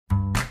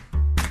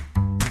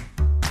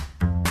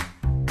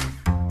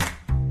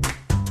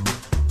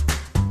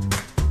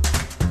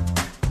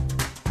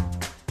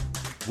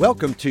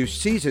Welcome to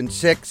Season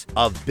 6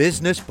 of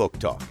Business Book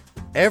Talk.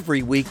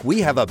 Every week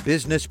we have a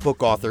business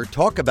book author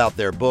talk about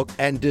their book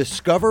and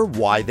discover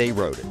why they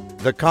wrote it.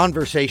 The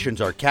conversations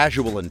are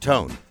casual in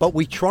tone, but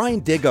we try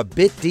and dig a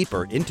bit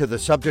deeper into the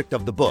subject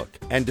of the book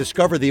and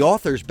discover the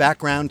author's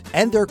background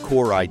and their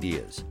core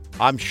ideas.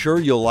 I'm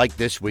sure you'll like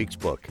this week's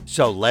book,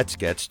 so let's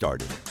get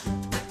started.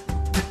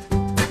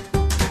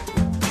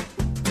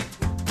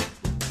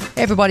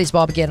 Hey everybody, it's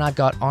Bob again. I've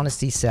got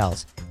Honesty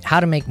Sells, How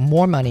to Make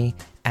More Money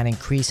and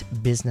Increase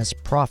Business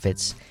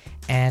Profits.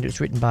 And it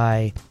was written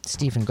by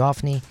Stephen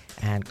Goffney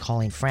and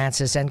Colleen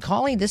Francis. And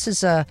Colleen, this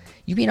is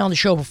you've been on the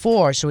show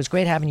before, so it's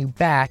great having you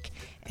back.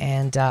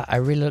 And I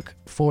really look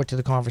forward to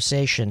the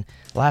conversation.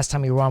 Last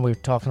time you were on, we were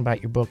talking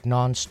about your book,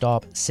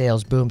 Nonstop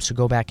Sales Boom. So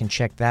go back and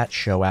check that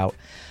show out.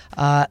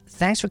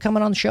 Thanks for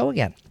coming on the show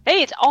again.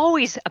 Hey, it's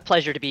always a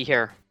pleasure to be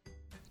here.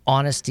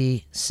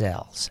 Honesty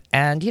sells.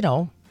 And, you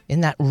know, in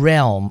that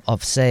realm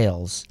of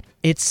sales,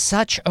 it's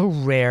such a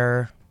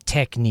rare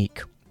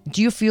technique.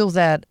 Do you feel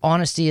that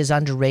honesty is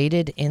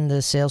underrated in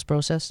the sales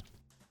process?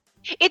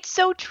 It's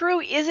so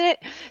true, isn't it?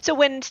 So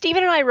when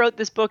Stephen and I wrote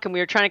this book and we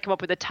were trying to come up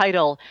with a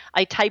title,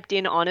 I typed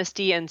in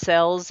honesty and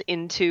sales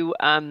into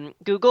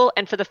Google.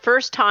 And for the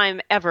first time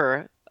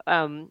ever,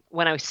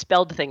 when I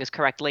spelled things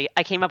correctly,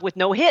 I came up with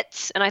no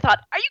hits. And I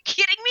thought, are you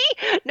kidding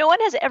me? No one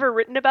has ever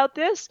written about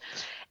this.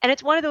 And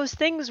it's one of those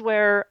things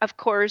where, of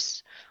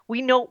course,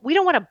 we know we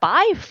don't want to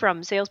buy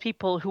from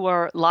salespeople who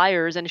are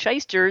liars and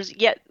shysters,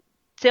 yet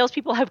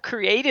salespeople have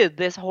created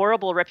this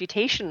horrible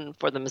reputation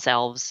for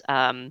themselves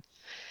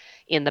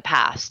in the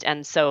past.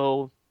 And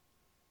so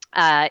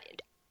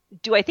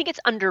do I think it's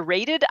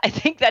underrated? I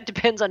think that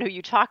depends on who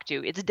you talk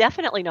to. It's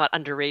definitely not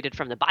underrated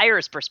from the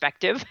buyer's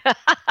perspective.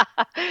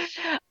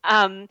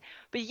 But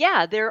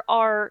yeah, there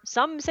are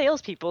some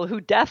salespeople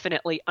who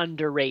definitely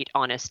underrate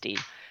honesty.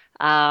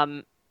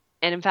 And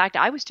in fact,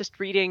 I was just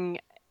reading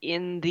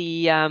in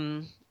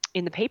the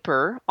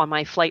paper on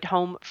my flight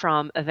home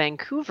from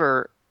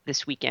Vancouver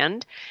this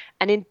weekend,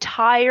 an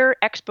entire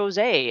expose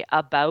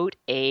about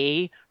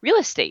a real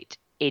estate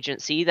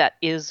agency that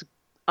is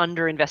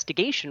under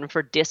investigation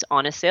for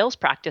dishonest sales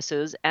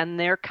practices, and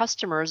their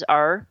customers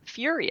are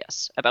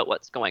furious about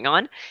what's going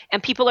on,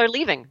 and people are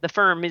leaving. The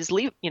firm is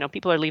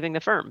people are leaving the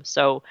firm.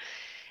 So,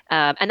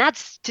 and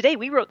that's today.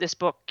 We wrote this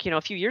book, a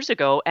few years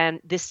ago,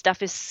 and this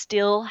stuff is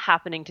still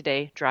happening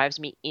today. Drives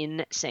me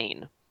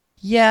insane.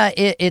 Yeah,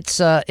 it's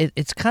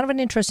kind of an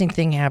interesting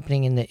thing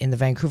happening in the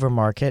Vancouver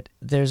market.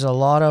 There's a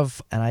lot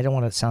of, and I don't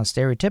want to sound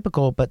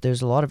stereotypical, but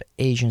there's a lot of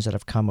Asians that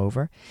have come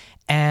over,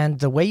 and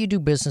the way you do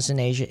business in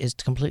Asia is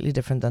completely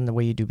different than the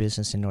way you do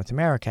business in North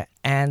America.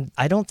 And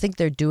I don't think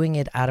they're doing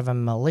it out of a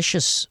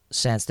malicious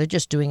sense. They're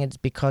just doing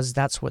it because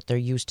that's what they're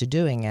used to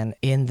doing. And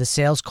in the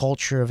sales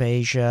culture of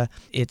Asia,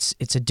 it's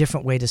a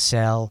different way to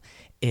sell.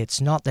 It's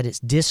not that it's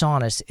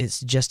dishonest, it's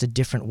just a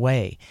different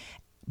way.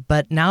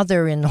 But now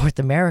they're in North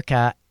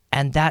America,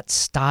 and that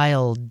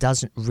style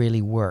doesn't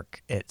really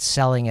work. It's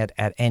selling it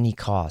at any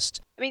cost.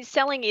 I mean,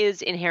 selling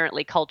is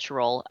inherently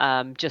cultural,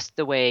 just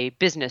the way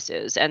business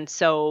is. And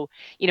so,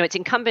 it's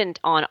incumbent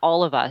on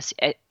all of us,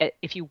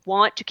 if you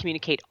want to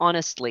communicate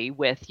honestly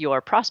with your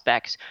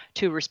prospects,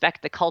 to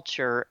respect the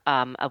culture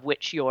of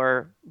which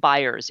your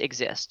buyers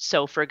exist.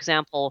 So, for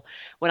example,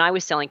 when I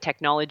was selling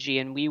technology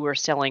and we were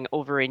selling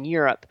over in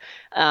Europe,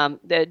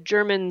 the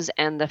Germans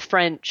and the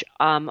French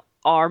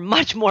are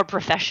much more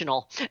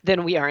professional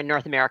than we are in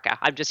North America.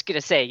 I'm just going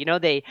to say,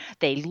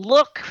 they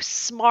look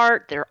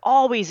smart. They're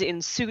always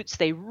in suits.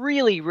 They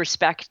really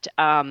respect,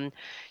 a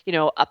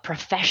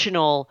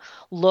professional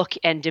look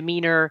and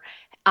demeanor,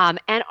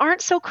 and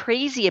aren't so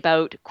crazy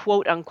about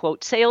quote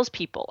unquote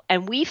salespeople.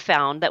 And we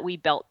found that we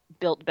built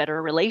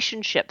better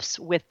relationships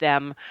with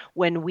them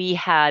when we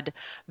had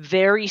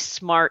very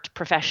smart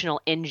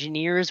professional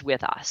engineers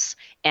with us,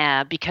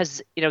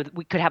 because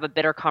we could have a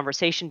better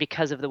conversation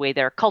because of the way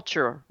their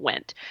culture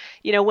went.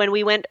 When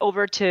we went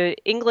over to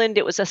England,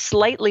 it was a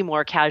slightly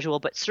more casual,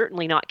 but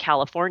certainly not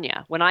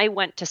California. When I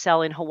went to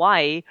sell in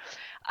Hawaii,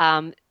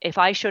 if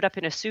I showed up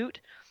in a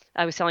suit,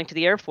 I was selling to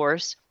the Air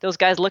Force, those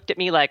guys looked at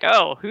me like,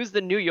 oh, who's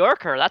the New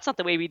Yorker? That's not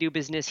the way we do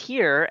business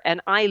here.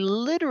 And I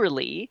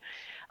literally,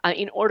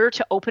 in order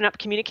to open up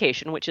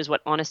communication, which is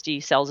what Honesty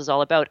Sells is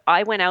all about,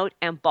 I went out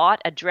and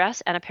bought a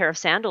dress and a pair of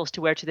sandals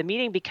to wear to the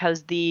meeting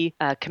because the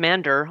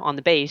commander on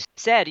the base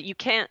said, you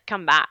can't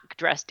come back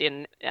dressed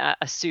in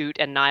a suit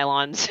and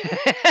nylons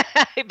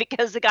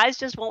because the guys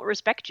just won't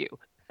respect you.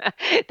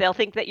 They'll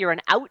think that you're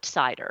an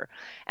outsider.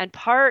 And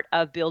part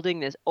of building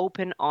this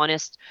open,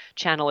 honest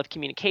channel of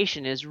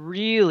communication is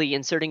really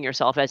inserting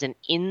yourself as an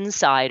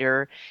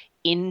insider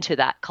into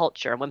that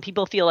culture. When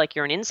people feel like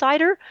you're an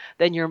insider,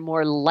 then you're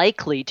more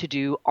likely to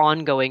do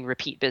ongoing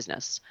repeat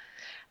business.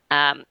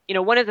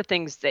 One of the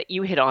things that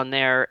you hit on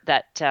there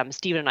that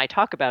Stephen and I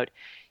talk about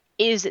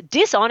is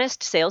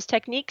dishonest sales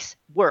techniques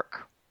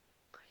work.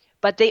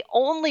 But they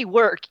only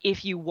work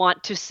if you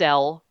want to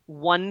sell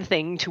one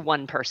thing to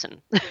one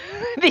person.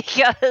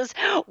 Because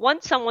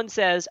once someone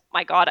says,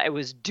 my God, I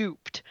was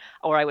duped,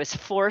 or I was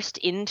forced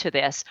into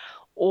this,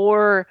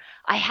 or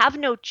I have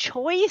no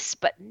choice,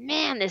 but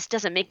man, this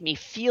doesn't make me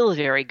feel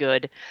very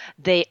good.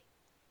 They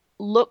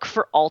look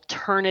for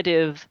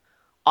alternative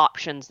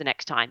options the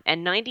next time.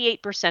 And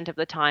 98% of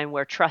the time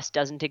where trust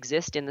doesn't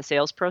exist in the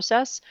sales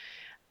process,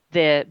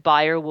 the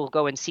buyer will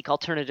go and seek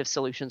alternative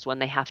solutions when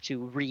they have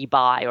to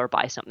rebuy or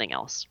buy something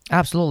else.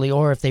 Absolutely.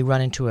 Or if they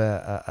run into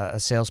a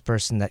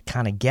salesperson that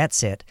kind of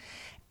gets it,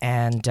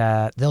 and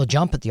they'll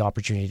jump at the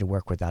opportunity to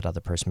work with that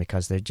other person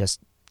because they're just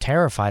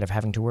terrified of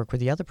having to work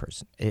with the other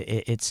person.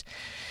 It's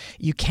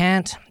you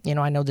can't,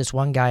 I know this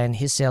one guy and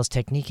his sales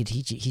technique,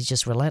 he's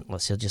just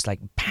relentless. He'll just like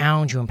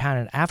pound you and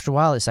pound it. After a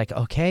while, it's like,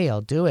 okay,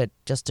 I'll do it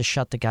just to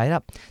shut the guy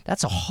up.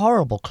 That's a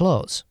horrible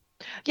close.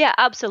 Yeah,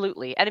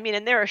 absolutely. And I mean,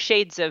 and there are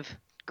shades of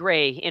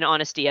gray in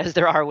honesty as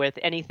there are with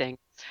anything.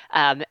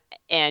 And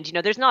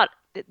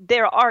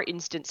there are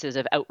instances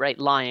of outright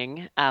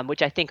lying,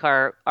 which I think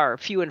are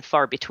fewer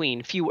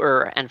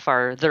and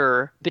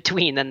farther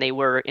between than they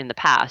were in the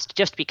past,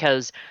 just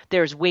because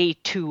there's way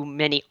too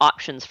many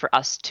options for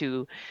us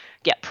to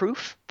get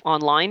proof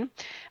online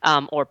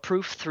or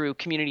proof through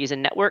communities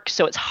and networks.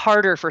 So it's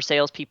harder for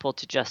salespeople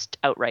to just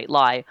outright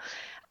lie.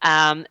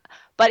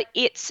 But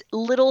it's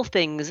little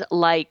things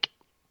like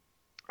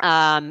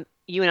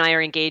you and I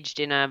are engaged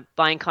in a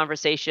buying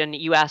conversation.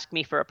 You ask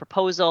me for a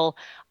proposal.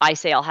 I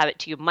say I'll have it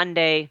to you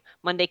Monday.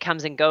 Monday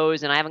comes and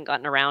goes and I haven't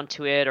gotten around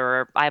to it,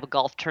 or I have a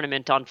golf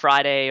tournament on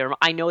Friday, or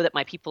I know that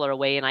my people are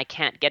away and I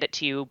can't get it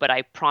to you, but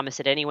I promise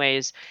it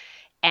anyways.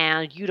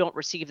 And you don't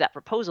receive that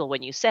proposal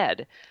when you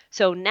said.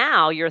 So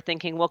now you're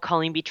thinking, well,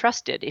 Colleen be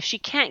trusted. If she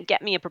can't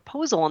get me a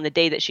proposal on the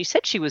day that she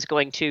said she was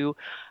going to,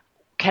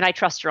 can I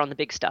trust her on the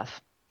big stuff?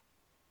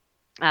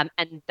 And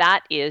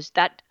that is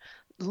that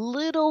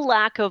little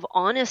lack of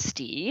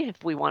honesty,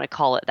 if we want to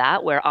call it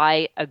that, where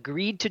I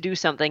agreed to do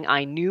something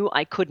I knew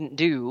I couldn't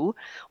do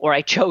or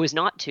I chose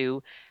not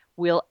to,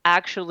 will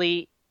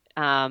actually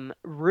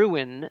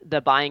ruin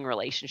the buying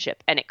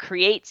relationship. And it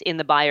creates in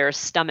the buyer's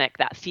stomach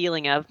that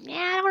feeling of,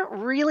 I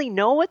don't really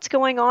know what's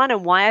going on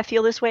and why I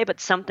feel this way, but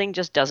something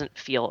just doesn't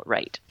feel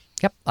right.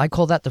 Yep, I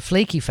call that the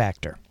flaky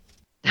factor.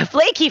 The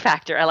flaky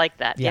factor. I like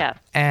that. Yeah.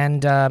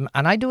 And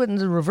I do it in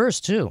the reverse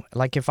too.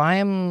 Like if I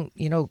am,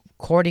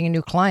 courting a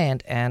new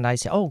client and I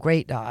say, oh,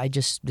 great,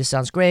 this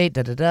sounds great,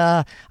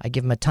 I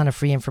give them a ton of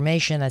free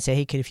information. I say,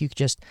 hey, kid, if you could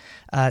just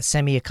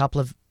send me a couple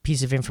of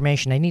pieces of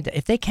information I need.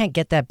 If they can't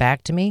get that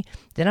back to me,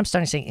 then I'm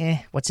starting to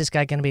say, what's this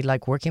guy going to be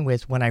like working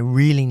with when I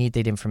really need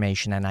that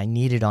information and I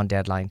need it on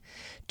deadline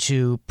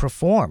to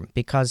perform?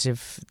 Because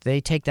if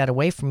they take that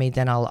away from me,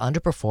 then I'll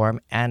underperform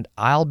and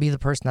I'll be the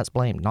person that's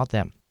blamed, not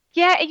them.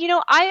 Yeah, and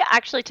I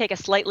actually take a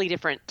slightly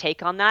different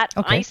take on that.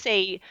 Okay. I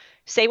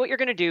say what you're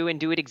going to do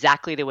and do it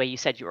exactly the way you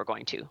said you were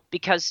going to,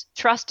 because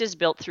trust is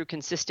built through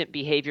consistent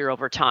behavior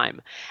over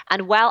time.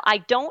 And while I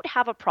don't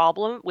have a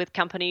problem with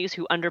companies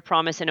who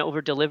underpromise and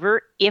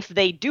overdeliver, if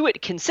they do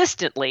it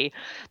consistently,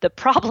 the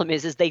problem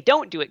is they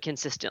don't do it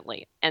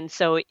consistently. And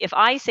so if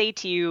I say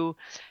to you,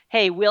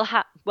 hey,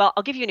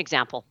 I'll give you an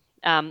example.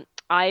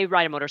 I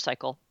ride a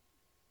motorcycle.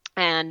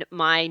 And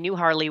my new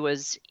Harley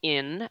was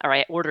in, or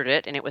I ordered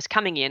it and it was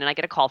coming in, and I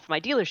get a call from my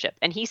dealership.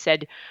 And he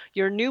said,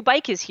 your new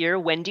bike is here.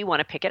 When do you want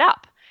to pick it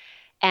up?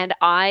 And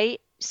I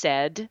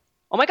said,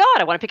 oh my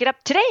God, I want to pick it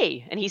up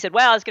today. And he said,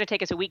 well, it's going to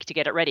take us a week to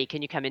get it ready.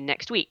 Can you come in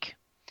next week?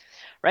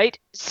 Right?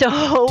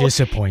 So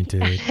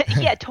disappointed.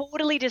 Yeah,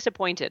 totally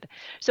disappointed.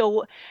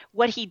 So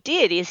what he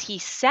did is he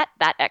set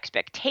that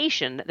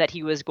expectation that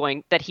he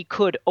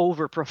could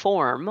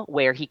overperform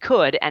where he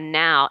could, and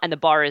the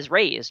bar is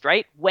raised,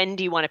 right? When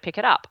do you want to pick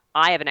it up?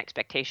 I have an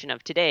expectation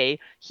of today.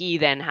 He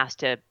then has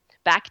to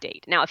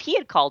backdate. Now, if he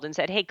had called and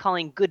said, hey,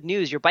 Colleen, good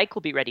news, your bike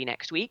will be ready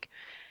next week,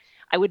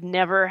 I would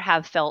never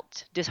have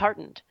felt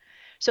disheartened.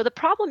 So the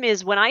problem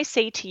is when I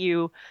say to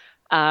you,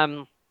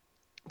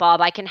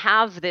 Bob, I can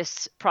have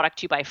this product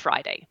to you by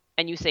Friday.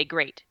 And you say,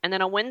 great. And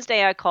then on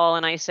Wednesday, I call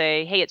and I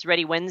say, hey, it's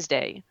ready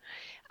Wednesday.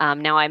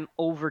 Now I'm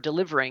over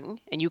delivering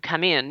and you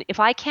come in. If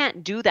I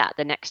can't do that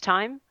the next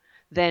time,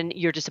 then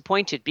you're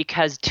disappointed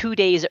because 2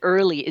 days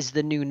early is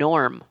the new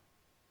norm,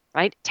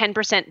 right?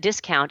 10%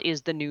 discount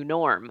is the new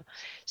norm.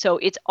 So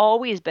it's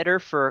always better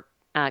for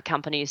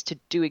companies to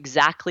do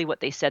exactly what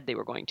they said they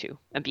were going to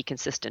and be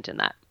consistent in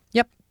that.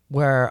 Yep.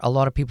 Where a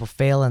lot of people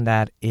fail in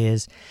that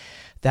is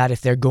that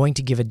if they're going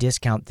to give a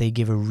discount, they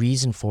give a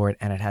reason for it,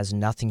 and it has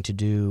nothing to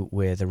do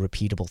with a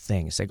repeatable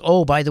thing. It's like,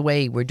 oh, by the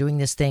way, we're doing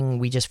this thing.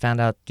 We just found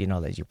out,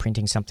 that you're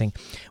printing something.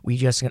 We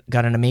just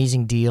got an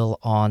amazing deal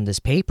on this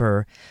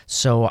paper,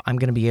 so I'm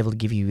going to be able to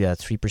give you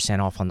 3%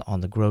 off on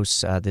the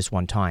gross this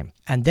one time.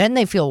 And then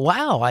they feel,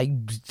 wow,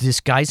 this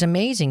guy's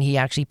amazing. He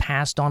actually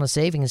passed on a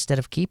saving instead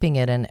of keeping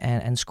it and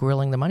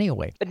squirreling the money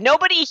away. But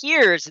nobody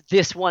hears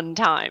this one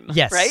time,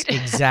 yes, right?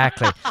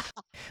 Exactly.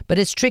 But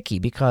it's tricky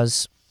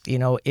because,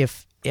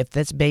 if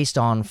that's based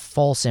on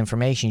false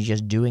information, you're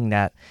just doing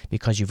that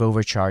because you've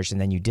overcharged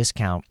and then you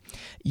discount,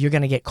 you're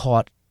going to get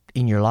caught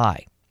in your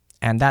lie.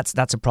 And that's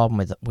a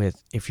problem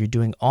with if you're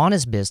doing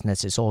honest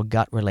business, it's all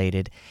gut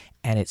related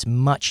and it's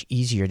much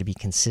easier to be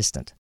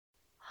consistent.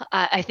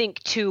 I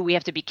think, too, we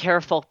have to be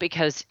careful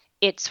because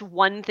it's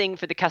one thing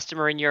for the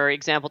customer in your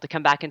example to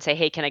come back and say,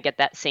 hey, can I get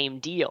that same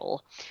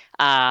deal?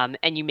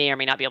 And you may or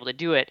may not be able to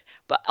do it.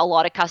 But a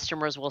lot of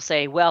customers will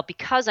say, well,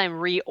 because I'm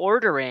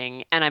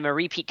reordering and I'm a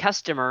repeat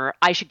customer,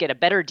 I should get a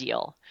better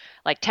deal.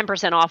 Like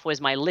 10% off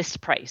was my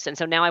list price. And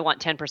so now I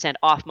want 10%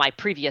 off my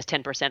previous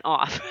 10%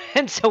 off.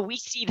 And so we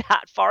see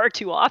that far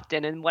too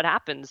often. And what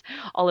happens?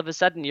 All of a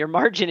sudden, your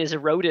margin is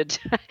eroded.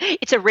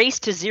 It's a race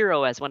to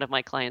zero, as one of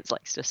my clients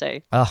likes to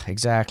say. Oh,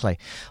 exactly.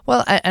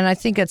 Well, and I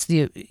think that's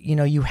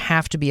you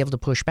have to be able to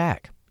push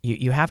back.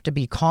 You have to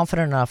be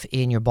confident enough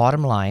in your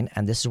bottom line,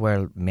 and this is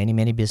where many,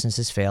 many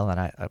businesses fail.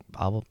 And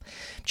I'll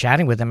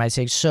chatting with them, I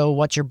say, so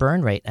what's your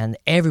burn rate? And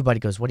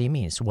everybody goes, what do you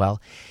mean?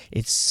 Well,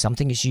 it's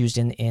something that's used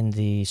in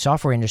the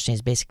software industry.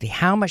 Is basically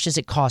how much does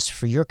it cost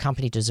for your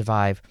company to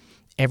survive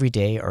every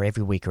day or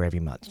every week or every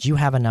month? Do you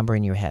have a number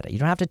in your head? You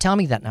don't have to tell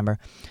me that number,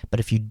 but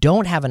if you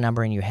don't have a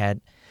number in your head,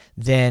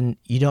 then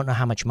you don't know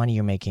how much money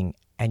you're making,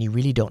 and you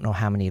really don't know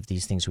how many of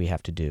these things we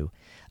have to do,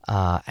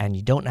 and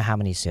you don't know how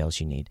many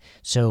sales you need.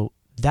 So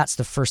that's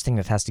the first thing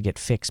that has to get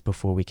fixed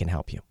before we can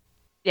help you.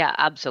 Yeah,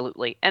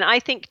 absolutely. And I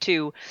think,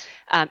 too,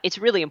 it's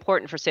really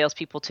important for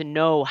salespeople to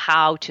know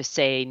how to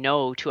say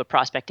no to a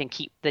prospect and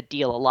keep the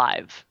deal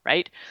alive,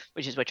 right?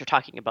 Which is what you're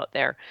talking about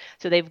there.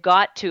 So they've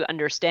got to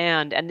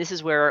understand, and this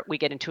is where we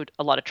get into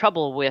a lot of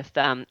trouble with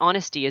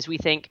honesty, is we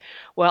think,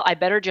 well, I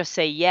better just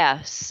say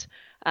yes,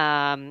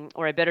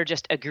 or I better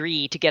just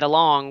agree to get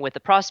along with the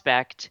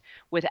prospect,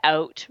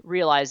 without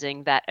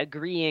realizing that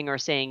agreeing or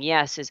saying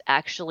yes is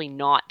actually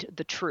not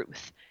the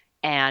truth.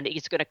 And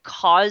it's going to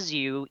cause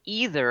you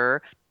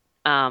either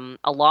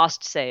a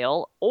lost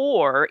sale,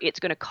 or it's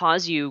going to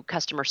cause you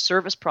customer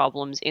service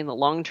problems in the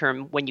long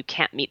term when you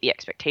can't meet the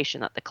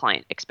expectation that the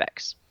client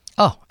expects.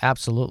 Oh,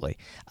 absolutely.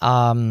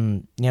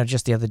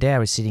 Just the other day I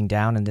was sitting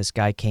down and this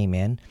guy came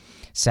in,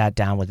 sat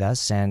down with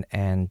us, and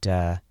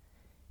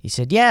he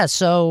said, yeah,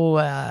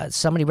 so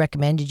somebody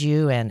recommended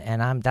you,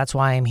 and that's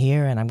why I'm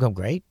here. And I'm going,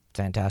 great,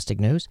 fantastic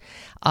news.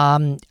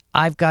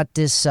 I've got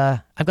this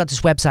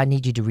website. I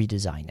need you to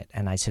redesign it.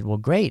 And I said, well,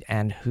 great.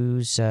 And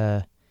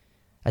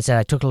I said,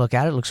 I took a look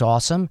at it. It looks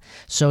awesome.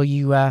 So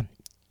you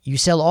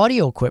sell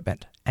audio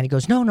equipment? And he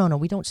goes, no,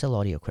 we don't sell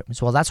audio equipment.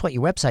 So, well, that's what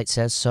your website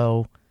says.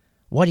 So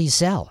what do you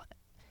sell?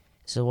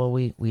 So, well,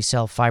 we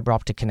sell fiber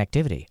optic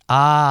connectivity.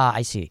 Ah,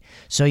 I see.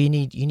 So you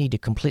need to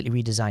completely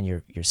redesign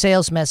your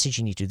sales message.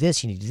 You need to do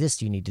this, you need to do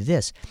this, you need to do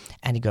this.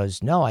 And he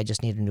goes, no, I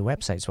just need a new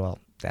website. So, well,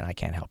 then I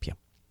can't help you.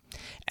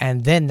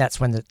 And then that's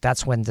when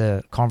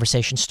the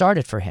conversation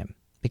started for him,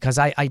 because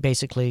I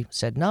basically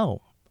said,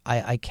 no,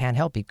 I can't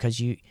help you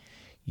because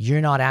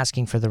you're not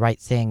asking for the right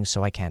thing,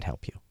 so I can't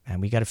help you.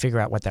 And we got to figure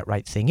out what that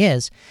right thing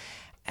is.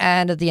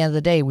 And at the end of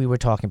the day, we were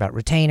talking about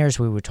retainers.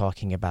 We were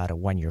talking about a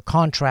 1-year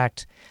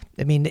contract.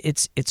 I mean,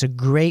 it's a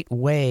great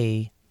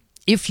way,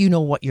 if you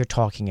know what you're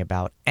talking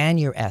about and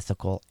you're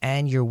ethical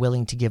and you're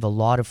willing to give a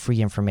lot of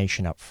free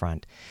information up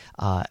front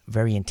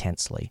very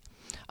intensely,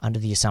 under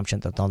the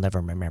assumption that they'll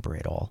never remember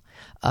it all.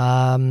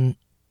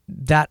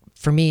 That,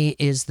 for me,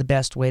 is the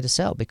best way to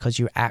sell, because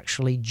you're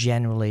actually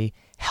generally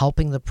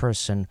helping the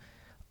person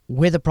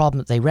with a problem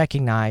that they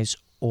recognize,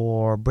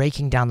 or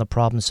breaking down the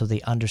problem so they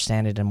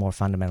understand it in a more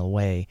fundamental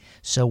way.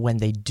 So when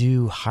they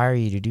do hire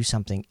you to do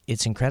something,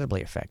 it's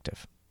incredibly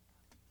effective.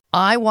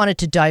 I wanted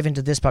to dive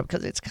into this part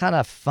because it's kind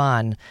of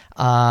fun.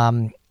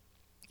 In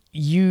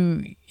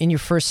your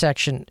first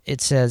section,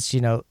 it says,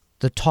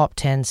 the top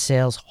 10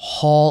 sales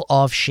hall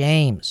of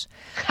shames.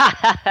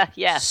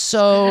 Yes.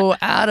 So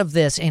out of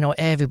this,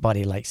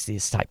 everybody likes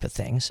these type of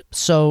things.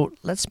 So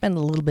let's spend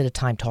a little bit of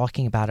time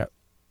talking about it.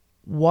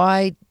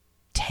 Why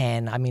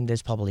 10? I mean,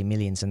 there's probably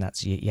millions, and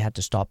that's you had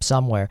to stop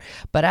somewhere.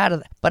 But out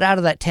of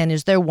that 10,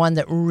 is there one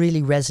that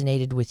really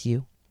resonated with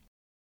you?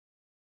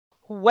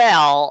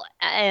 Well,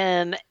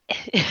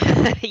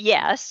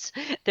 yes,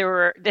 there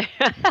were.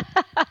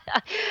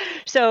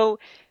 So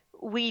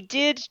we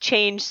did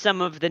change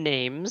some of the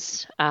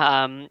names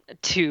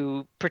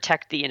to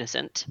protect the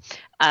innocent,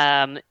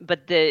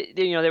 but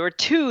there were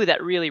two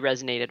that really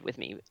resonated with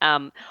me.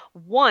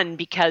 One,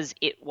 because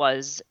it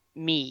was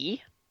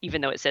me,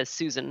 even though it says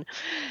Susan,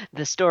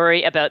 the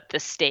story about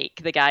the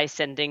steak, the guy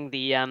sending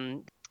the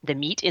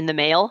meat in the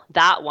mail,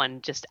 that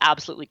one just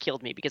absolutely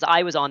killed me, because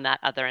I was on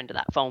that other end of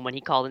that phone when he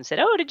called and said,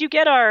 oh, did you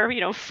get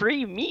our,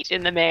 free meat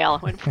in the mail?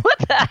 I went, what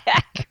the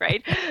heck,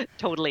 right?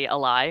 Totally a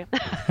lie.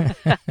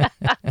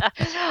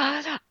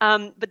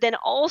 But then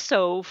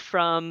also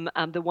from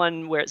the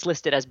one where it's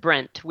listed as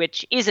Brent,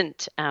 which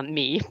isn't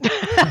me,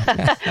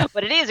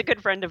 but it is a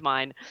good friend of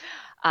mine.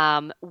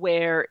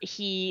 Where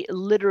he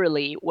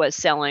literally was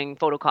selling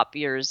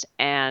photocopiers,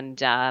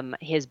 and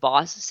his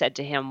boss said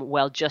to him,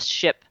 well,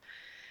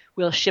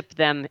 we'll ship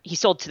them. He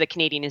sold to the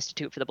Canadian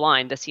Institute for the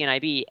Blind, the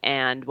CNIB,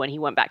 and when he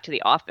went back to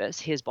the office,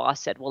 his boss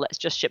said, well, let's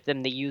just ship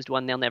them the used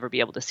one. They'll never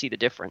be able to see the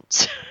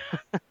difference.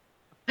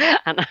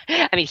 And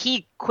I mean,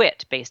 he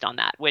quit based on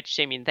that, which,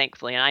 I mean,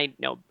 thankfully, and I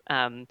know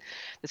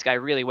this guy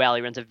really well.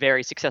 He runs a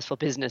very successful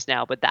business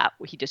now, but that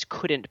he just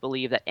couldn't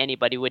believe that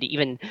anybody would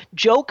even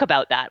joke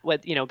about that.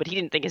 But he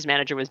didn't think his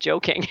manager was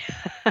joking.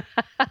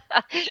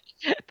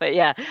 But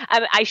yeah,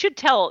 I should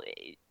tell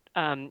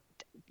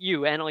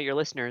you and all your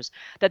listeners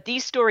that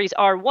these stories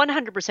are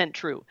 100%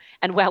 true.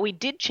 And while we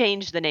did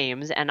change the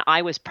names, and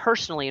I was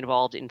personally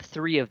involved in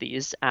 3 of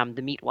these,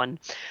 the meat one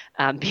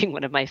being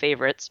one of my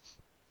favorites,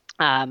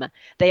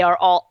 they are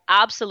all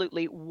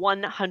absolutely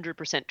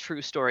 100%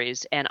 true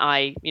stories. And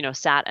I,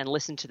 sat and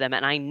listened to them,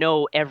 and I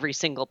know every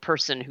single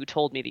person who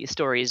told me these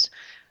stories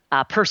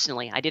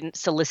personally. I didn't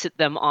solicit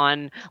them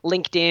on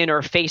LinkedIn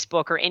or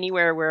Facebook or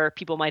anywhere where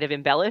people might have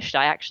embellished.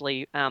 I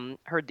actually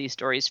heard these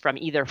stories from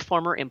either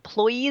former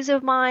employees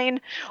of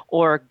mine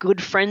or good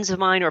friends of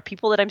mine or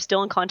people that I'm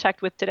still in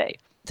contact with today.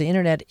 The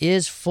internet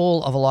is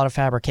full of a lot of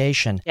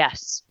fabrication.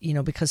 Yes.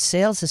 Because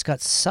sales has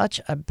got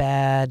such a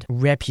bad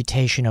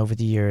reputation over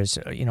the years,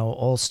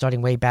 all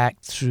starting way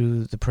back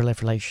through the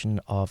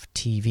proliferation of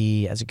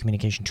TV as a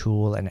communication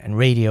tool and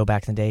radio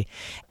back in the day.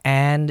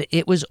 And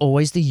it was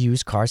always the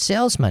used car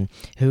salesman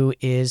who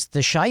is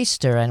the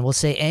shyster and will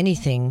say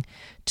anything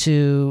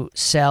to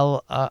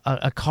sell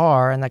a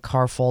car, and that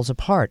car falls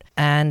apart.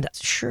 And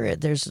sure,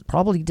 there's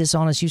probably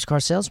dishonest used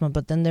car salesmen,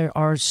 but then there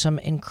are some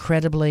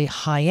incredibly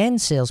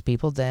high-end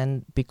salespeople.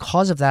 Then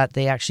because of that,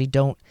 they actually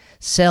don't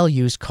sell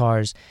used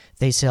cars.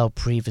 They sell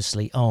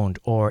previously owned,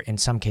 or in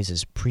some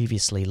cases,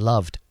 previously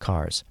loved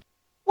cars.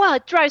 Well,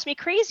 it drives me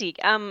crazy.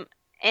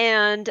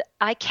 And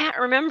I can't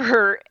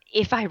remember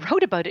if I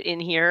wrote about it in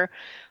here,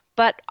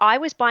 but I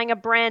was buying a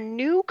brand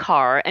new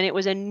car, and it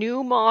was a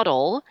new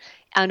model.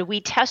 And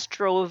we test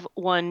drove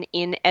one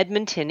in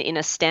Edmonton in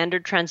a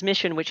standard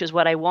transmission, which is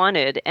what I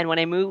wanted. And when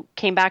I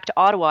came back to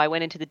Ottawa, I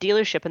went into the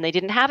dealership and they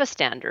didn't have a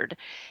standard.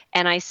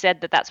 And I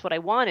said that that's what I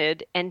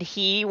wanted. And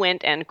he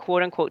went and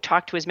quote unquote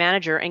talked to his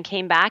manager and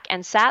came back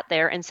and sat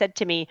there and said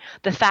to me,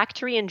 the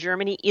factory in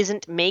Germany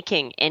isn't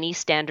making any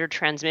standard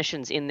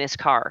transmissions in this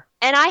car.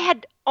 And I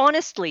had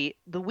honestly,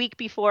 the week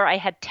before, I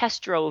had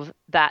test drove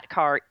that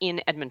car in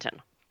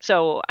Edmonton.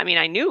 So, I mean,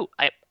 I knew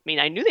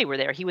they were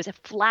there. He was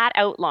flat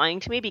out lying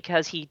to me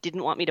because he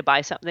didn't want me to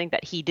buy something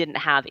that he didn't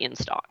have in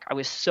stock. I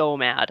was so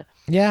mad.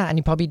 Yeah, and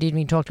he probably didn't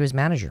even talk to his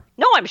manager.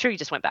 No, I'm sure he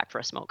just went back for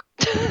a smoke.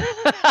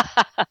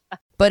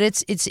 But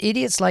it's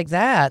idiots like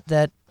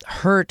that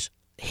hurt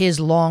his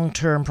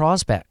long-term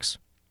prospects.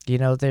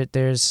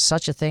 There's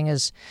such a thing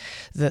as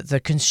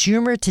the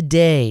consumer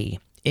today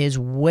is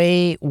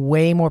way,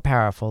 way more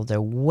powerful.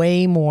 They're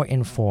way more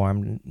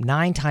informed.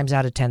 9 times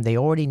out of 10, they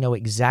already know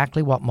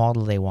exactly what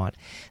model they want.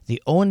 The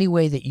only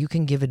way that you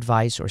can give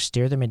advice or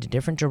steer them in a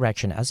different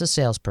direction as a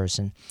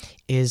salesperson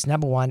is,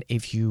 number one,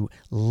 if you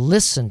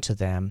listen to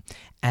them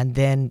and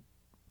then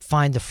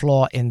find the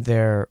flaw in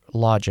their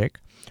logic,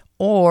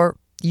 or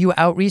you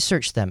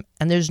out-research them,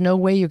 and there's no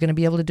way you're going to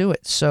be able to do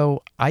it.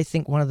 So I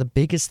think one of the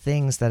biggest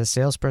things that a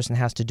salesperson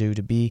has to do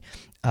to be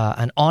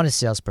an honest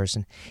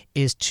salesperson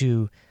is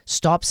to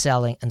stop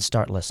selling and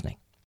start listening.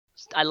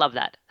 I love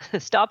that.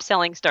 Stop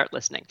selling, start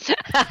listening.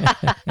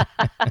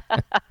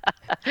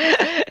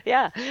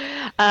 Yeah.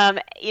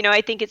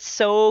 I think it's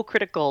so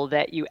critical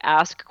that you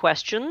ask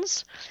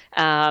questions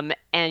and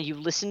you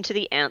listen to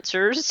the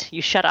answers.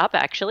 You shut up,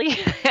 actually,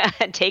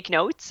 and take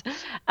notes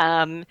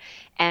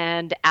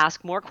and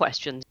ask more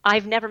questions.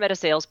 I've never met a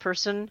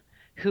salesperson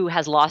who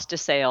has lost a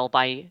sale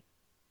by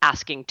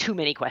asking too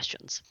many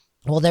questions.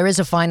 Well, there is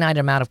a finite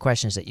amount of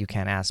questions that you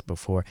can ask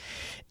before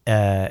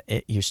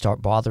you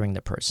start bothering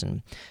the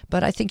person.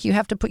 But I think you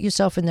have to put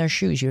yourself in their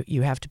shoes.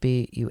 You have to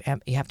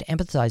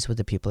empathize with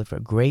the people. If they're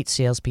great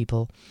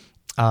salespeople,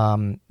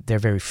 they're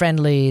very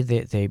friendly.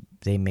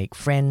 They make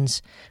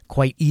friends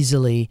quite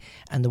easily,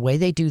 and the way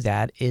they do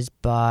that is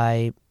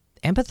by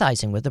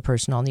empathizing with the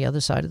person on the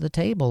other side of the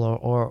table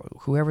or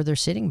whoever they're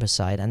sitting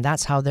beside. And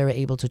that's how they're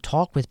able to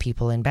talk with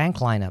people in bank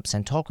lineups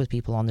and talk with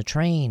people on the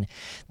train.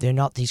 They're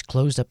not these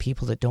closed-up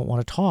people that don't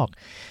want to talk.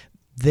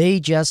 They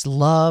just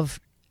love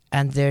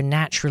and they're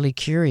naturally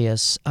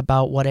curious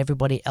about what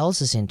everybody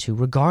else is into,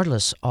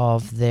 regardless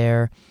of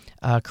their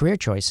career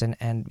choice.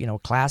 And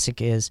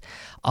classic is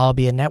I'll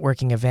be at a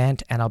networking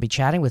event and I'll be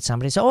chatting with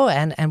somebody. So,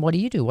 and what do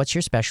you do? What's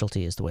your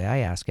specialty is the way I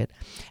ask it.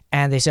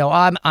 And they say,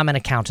 I'm an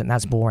accountant.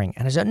 That's boring.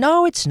 And I said,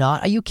 no, it's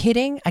not. Are you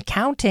kidding?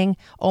 Accounting?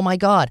 Oh my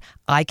God,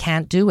 I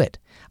can't do it.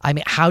 I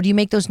mean, how do you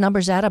make those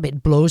numbers add up?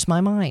 It blows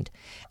my mind.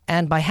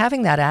 And by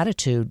having that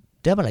attitude,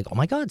 they'll be like, oh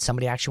my God,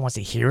 somebody actually wants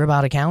to hear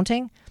about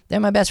accounting? They're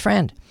my best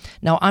friend.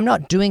 Now, I'm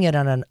not doing it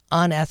in an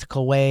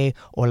unethical way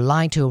or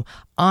lying to them.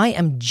 I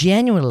am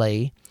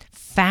genuinely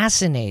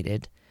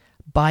fascinated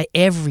by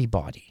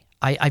everybody.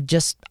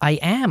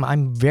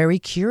 I'm very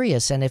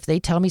curious. And if they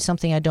tell me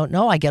something I don't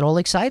know, I get all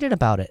excited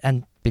about it.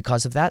 And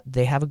because of that,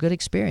 they have a good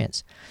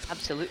experience.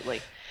 Absolutely.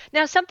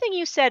 Now, something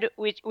you said,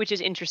 which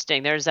is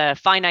interesting, there's a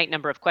finite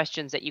number of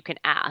questions that you can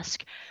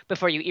ask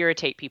before you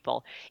irritate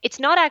people. It's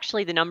not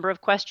actually the number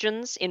of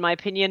questions, in my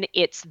opinion,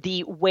 it's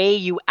the way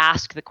you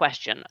ask the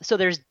question. So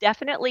there's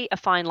definitely a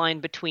fine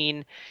line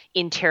between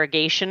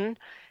interrogation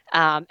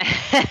um,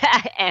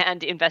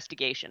 and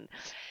investigation.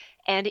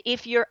 And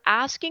if you're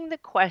asking the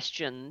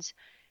questions,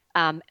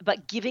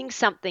 but giving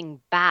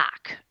something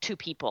back to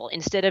people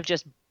instead of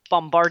just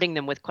bombarding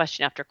them with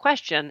question after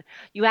question,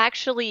 you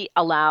actually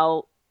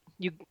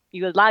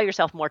you allow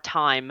yourself more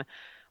time,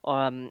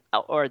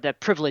 or the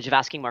privilege of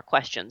asking more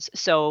questions.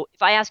 So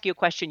if I ask you a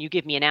question, you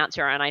give me an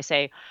answer, and I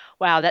say,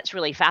 wow, that's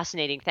really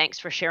fascinating. Thanks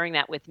for sharing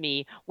that with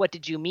me. What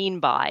did you mean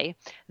by?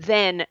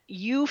 Then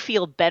you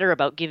feel better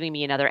about giving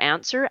me another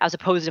answer as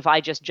opposed if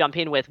I just jump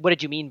in with, what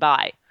did you mean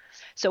by?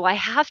 So I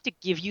have to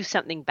give you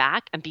something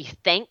back and be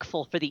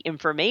thankful for the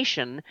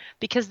information,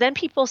 because then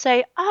people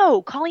say,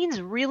 oh,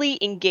 Colleen's really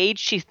engaged.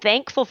 She's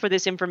thankful for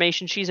this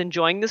information. She's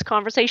enjoying this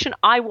conversation.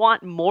 I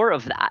want more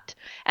of that.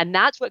 And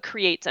that's what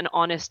creates an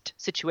honest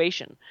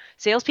situation.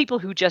 Salespeople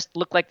who just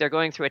look like they're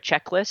going through a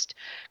checklist,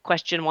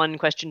 question 1,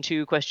 question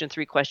 2, question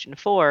 3, question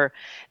 4,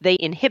 they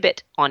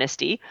inhibit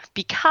honesty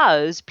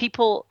because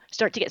people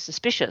start to get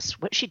suspicious.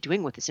 What's she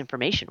doing with this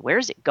information? Where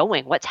is it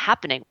going? What's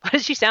happening? Why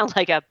does she sound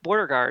like a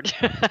border guard?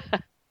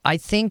 I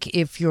think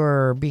if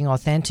you're being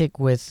authentic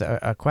with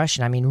a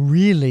question, I mean,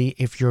 really,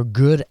 if you're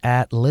good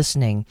at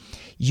listening,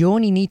 you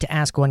only need to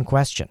ask one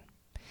question.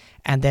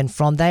 And then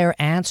from their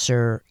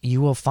answer,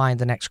 you will find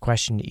the next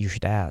question that you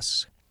should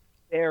ask.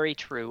 Very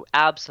true.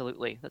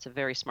 Absolutely. That's a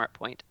very smart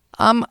point.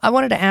 I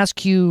wanted to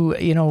ask you,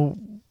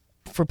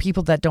 for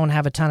people that don't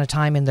have a ton of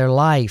time in their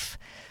life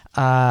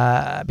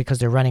because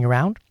they're running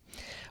around,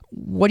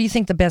 what do you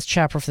think the best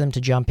chapter for them to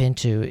jump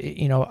into?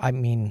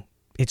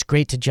 It's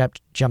great to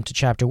jump to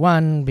chapter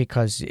 1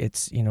 because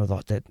it's,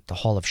 the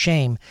Hall of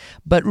Shame.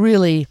 But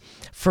really,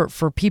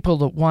 for people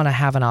that want to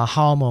have an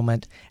aha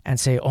moment and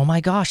say, oh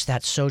my gosh,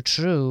 that's so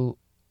true,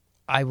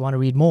 I want to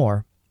read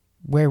more,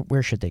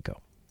 where should they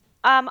go?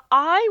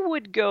 I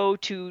would go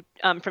to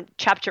from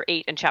chapter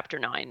 8 and chapter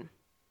 9,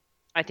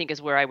 I think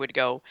is where I would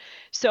go.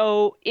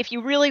 So if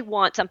you really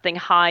want something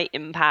high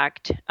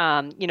impact,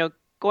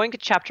 going to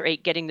chapter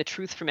 8, getting the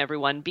truth from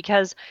everyone,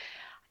 because,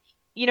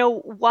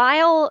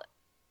 while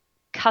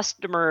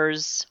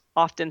customers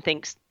often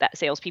think that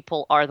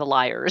salespeople are the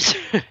liars,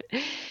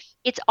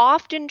 it's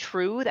often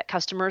true that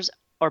customers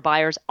or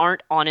buyers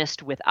aren't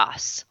honest with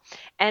us.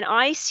 And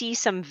I see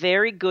some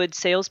very good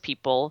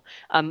salespeople,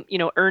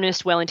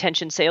 earnest,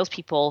 well-intentioned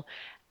salespeople,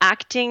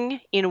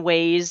 acting in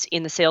ways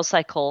in the sales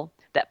cycle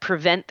that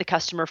prevent the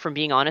customer from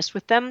being honest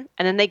with them.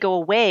 And then they go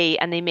away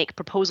and they make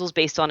proposals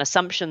based on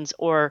assumptions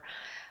or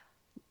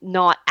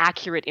not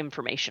accurate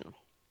information.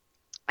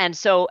 And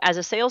so as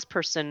a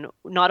salesperson,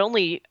 not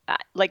only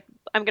I'm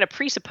going to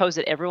presuppose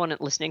that everyone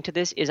listening to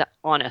this is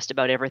honest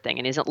about everything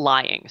and isn't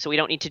lying. So we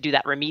don't need to do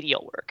that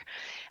remedial work.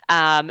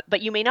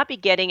 But you may not be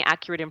getting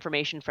accurate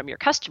information from your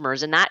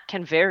customers, and that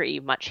can very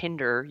much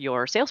hinder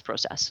your sales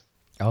process.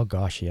 Oh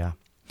gosh, yeah.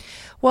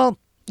 Well,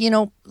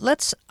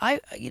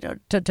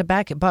 to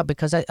back it up,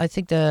 because I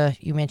think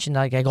you mentioned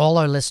like all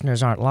our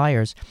listeners aren't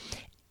liars.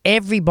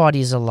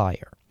 Everybody's a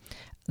liar.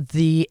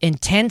 The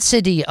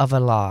intensity of a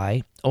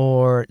lie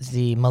or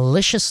the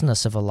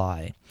maliciousness of a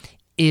lie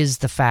is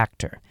the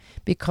factor,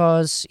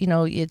 because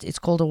it's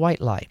called a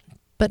white lie,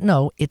 but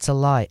no, it's a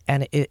lie.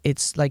 And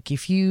it's like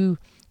if you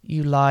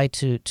lie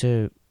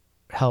to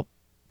help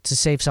to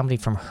save somebody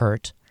from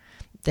hurt,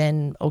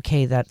 then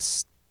okay,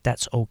 that's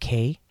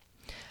okay.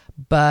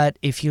 But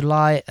if you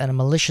lie in a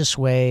malicious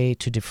way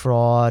to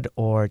defraud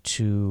or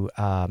to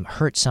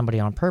hurt somebody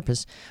on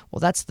purpose,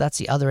 well, that's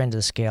the other end of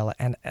the scale.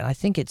 And I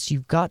think it's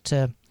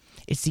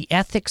the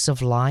ethics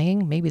of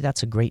lying. Maybe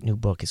that's a great new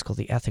book. It's called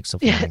The Ethics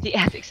of Lying. Yeah, The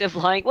Ethics of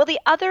Lying. Well, the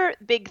other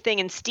big thing,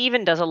 and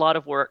Stephen does a lot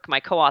of work,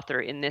 my co-author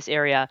in this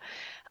area,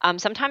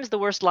 sometimes the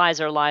worst lies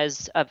are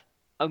lies of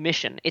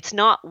omission. It's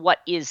not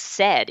what is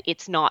said.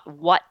 It's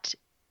what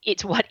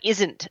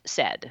isn't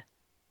said,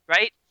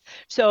 right?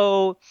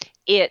 So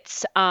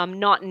it's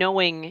not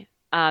knowing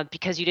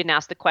because you didn't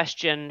ask the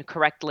question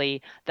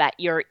correctly that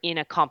you're in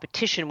a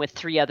competition with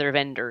 3 other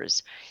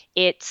vendors.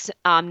 It's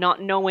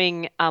not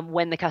knowing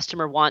when the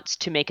customer wants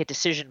to make a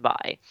decision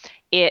by.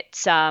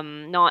 It's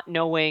not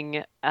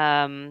knowing,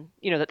 that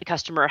the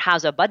customer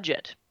has a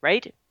budget,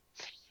 right?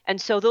 And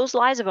so those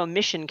lies of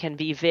omission can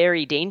be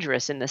very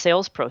dangerous in the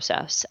sales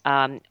process.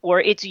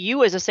 Or it's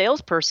you as a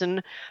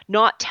salesperson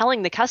not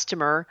telling the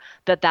customer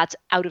that that's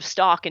out of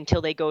stock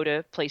until they go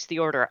to place the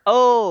order.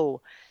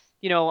 Oh,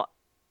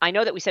 I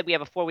know that we said we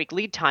have a 4-week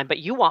lead time, but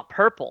you want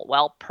purple.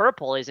 Well,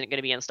 purple isn't going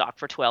to be in stock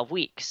for 12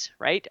 weeks,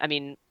 right? I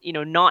mean,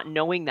 not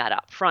knowing that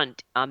up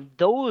front,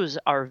 those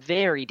are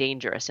very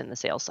dangerous in the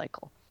sales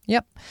cycle.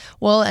 Yep.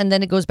 Well, and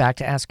then it goes back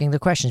to asking the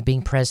questions,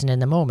 being present in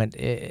the moment.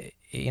 I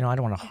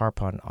don't want to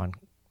harp on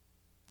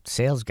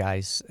sales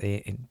guys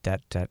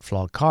that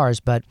flog cars,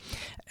 but,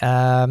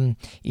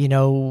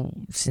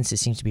 since it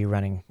seems to be a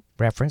running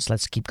reference,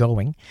 let's keep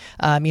going.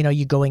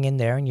 You're going in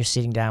there and you're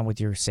sitting down with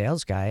your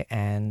sales guy,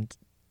 and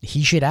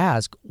he should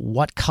ask,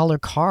 what color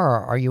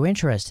car are you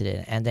interested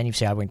in? And then you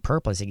say, I want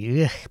purple. He's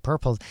like, ugh,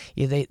 purple.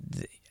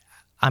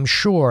 I'm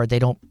sure they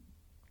don't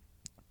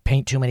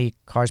paint too many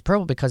cars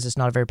purple because it's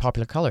not a very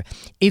popular color.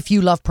 If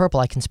you love purple,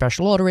 I can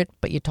special order it,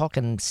 but you're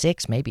talking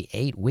 6, maybe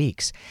 8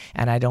 weeks.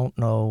 And I don't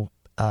know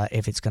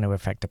if it's going to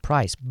affect the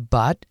price.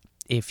 But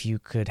if you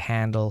could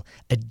handle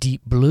a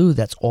deep blue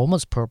that's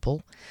almost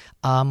purple,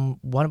 why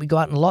don't we go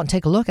out in the lot and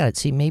take a look at it?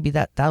 See, maybe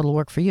that'll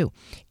work for you.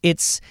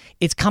 It's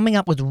coming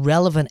up with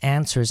relevant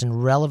answers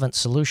and relevant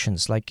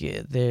solutions. Like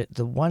the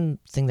one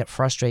thing that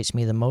frustrates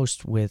me the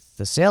most with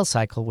the sales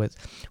cycle with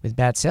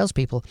bad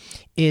salespeople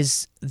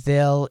is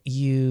they'll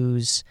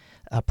use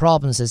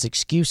problems as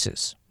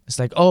excuses. It's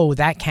like, oh,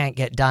 that can't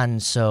get done,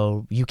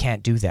 so you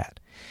can't do that.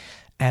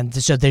 And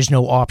so there's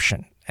no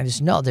option. And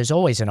there's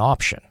always an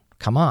option.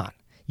 Come on.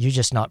 You're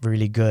just not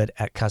really good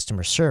at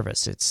customer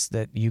service. It's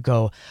that you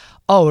go,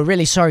 oh, we're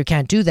really sorry,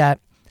 can't do that.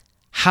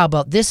 How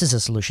about this as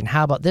a solution?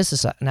 How about this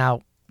as a...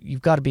 Now,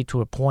 you've got to be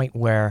to a point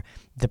where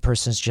the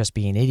person's just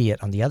being an idiot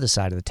on the other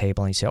side of the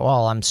table, and you say,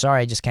 oh, I'm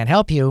sorry, I just can't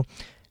help you.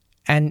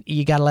 And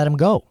you got to let them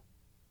go.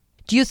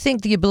 Do you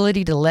think the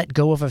ability to let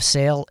go of a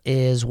sale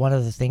is one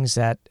of the things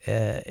that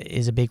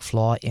is a big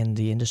flaw in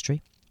the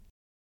industry?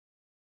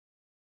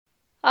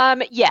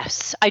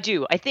 Yes, I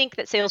do. I think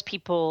that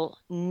salespeople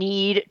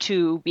need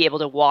to be able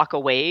to walk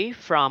away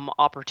from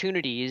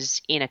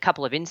opportunities in a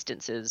couple of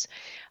instances.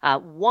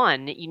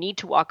 One, you need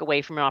to walk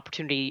away from an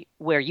opportunity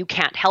where you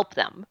can't help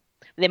them.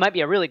 They might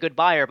be a really good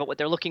buyer, but what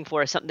they're looking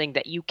for is something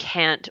that you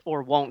can't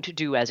or won't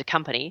do as a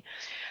company.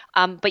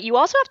 But you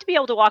also have to be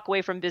able to walk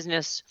away from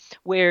business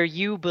where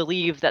you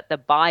believe that the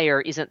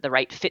buyer isn't the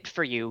right fit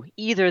for you.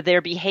 Either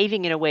they're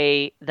behaving in a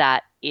way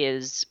that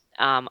is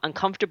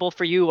uncomfortable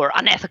for you or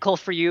unethical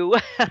for you,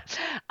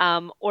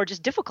 or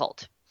just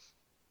difficult.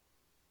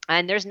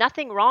 And there's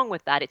nothing wrong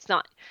with that. It's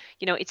not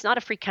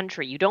a free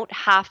country. You don't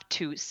have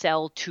to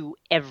sell to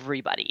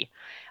everybody.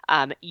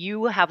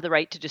 You have the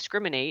right to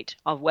discriminate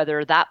of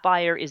whether that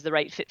buyer is the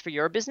right fit for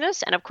your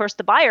business. And of course,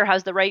 the buyer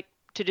has the right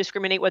to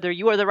discriminate whether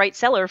you are the right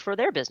seller for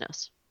their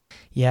business.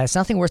 Yeah, it's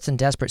nothing worse than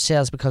desperate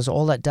sales, because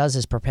all that does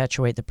is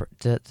perpetuate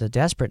the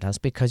desperateness,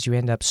 because you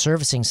end up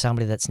servicing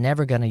somebody that's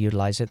never going to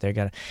utilize it.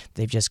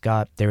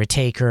 They're a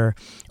taker,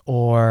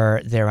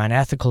 or they're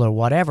unethical or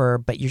whatever,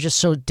 but you're just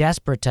so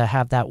desperate to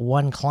have that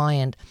one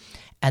client,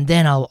 and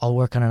then I'll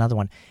work on another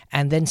one.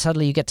 And then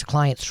suddenly you get to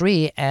client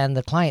 3, and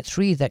the client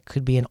 3 that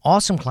could be an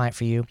awesome client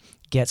for you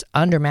gets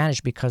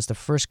undermanaged because the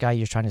first guy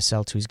you're trying to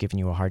sell to is giving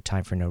you a hard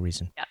time for no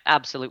reason. Yeah,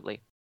 absolutely.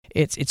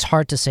 It's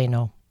hard to say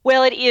no.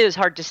 Well, it is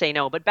hard to say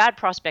no, but bad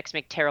prospects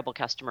make terrible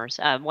customers.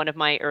 One of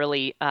my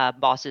early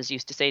bosses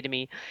used to say to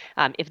me,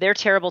 if they're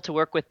terrible to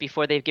work with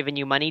before they've given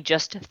you money,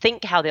 just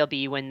think how they'll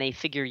be when they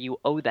figure you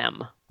owe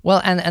them. Well,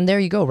 and there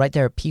you go, right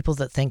there. People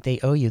that think they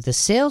owe you. The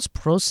sales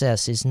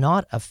process is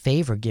not a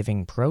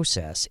favor-giving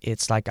process.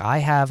 It's like, I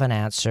have an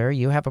answer,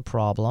 you have a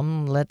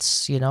problem.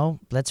 Let's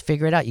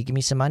figure it out. You give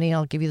me some money,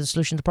 I'll give you the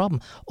solution to the problem.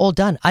 All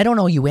done. I don't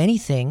owe you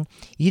anything.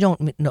 You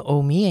don't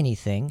owe me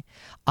anything.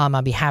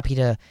 I'd be happy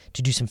to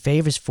do some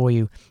favors for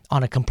you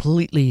on a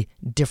completely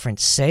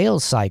different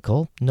sales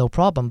cycle, no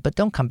problem. But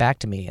don't come back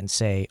to me and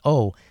say,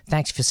 oh,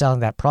 thanks for selling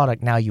that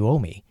product, now you owe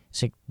me.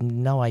 It's like,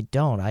 no, I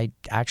don't.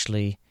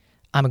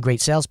 I'm a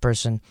great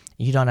salesperson.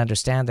 You don't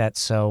understand that,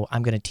 so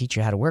I'm going to teach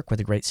you how to work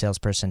with a great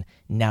salesperson.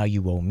 Now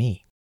you owe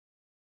me.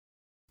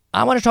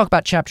 I want to talk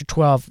about Chapter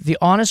 12, the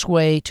honest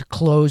way to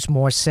close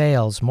more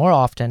sales more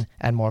often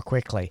and more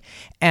quickly.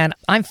 And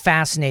I'm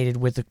fascinated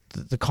with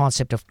the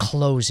concept of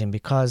closing,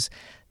 because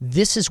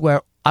this is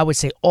where I would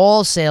say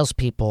all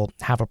salespeople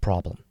have a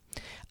problem.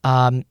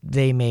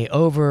 They may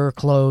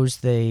over-close.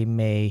 They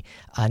may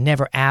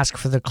never ask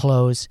for the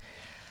close.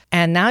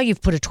 And now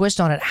you've put a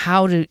twist on it,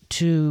 how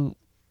to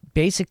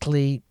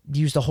basically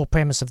use the whole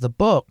premise of the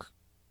book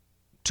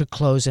to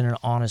close in an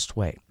honest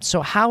way.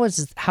 So how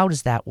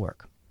does that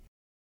work?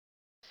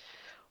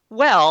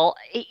 Well,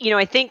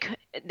 I think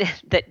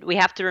that we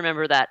have to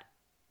remember that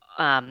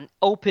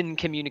open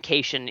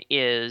communication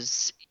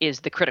is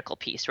the critical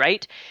piece,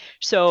 right?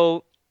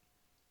 So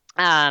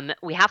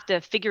we have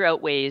to figure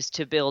out ways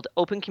to build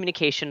open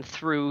communication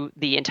through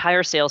the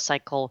entire sales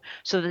cycle,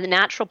 so that the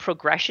natural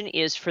progression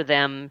is for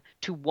them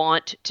to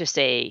want to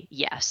say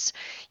yes.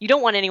 You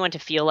don't want anyone to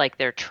feel like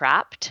they're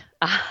trapped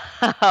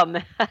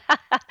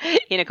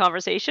in a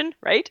conversation,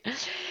 right?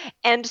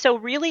 And so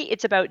really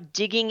it's about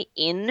digging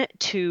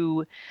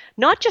into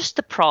not just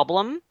the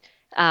problem,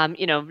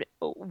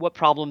 what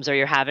problems are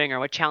you having, or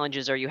what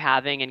challenges are you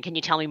having, and can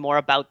you tell me more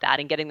about that,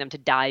 and getting them to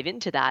dive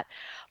into that,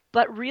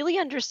 but really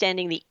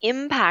understanding the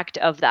impact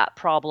of that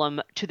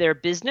problem to their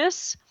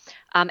business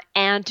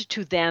and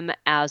to them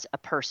as a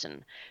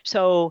person.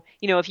 So,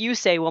 if you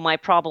say, well, my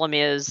problem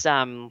is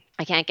I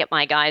can't get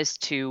my guys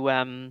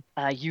to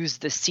use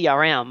the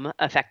CRM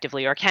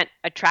effectively, or can't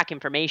track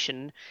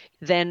information,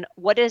 then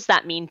what does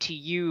that mean to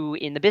you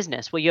in the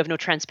business? Well, you have no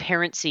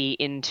transparency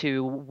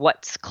into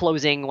what's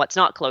closing, what's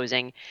not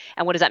closing.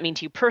 And what does that mean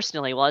to you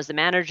personally? Well, as the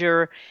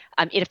manager,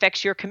 it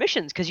affects your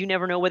commissions, because you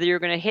never know whether you're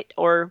going to hit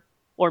or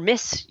or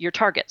miss your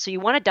target. So you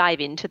want to dive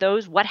into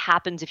those. What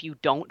happens if you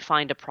don't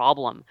find a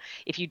problem?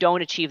 If you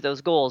don't achieve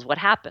those goals, what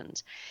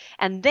happens?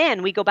 And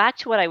then we go back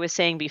to what I was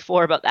saying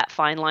before about that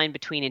fine line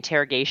between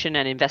interrogation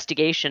and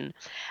investigation,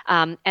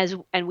 and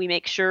we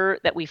make sure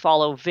that we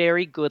follow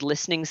very good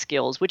listening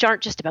skills, which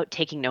aren't just about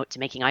taking notes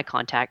and making eye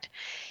contact.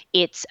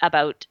 It's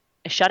about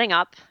shutting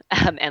up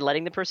and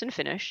letting the person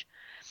finish,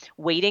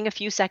 waiting a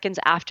few seconds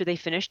after they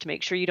finish to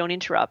make sure you don't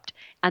interrupt,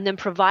 and then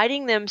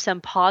providing them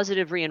some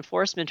positive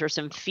reinforcement or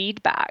some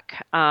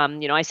feedback.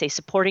 I say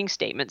supporting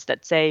statements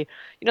that say,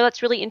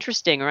 that's really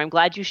interesting, or I'm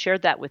glad you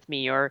shared that with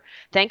me, or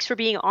thanks for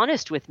being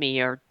honest with me,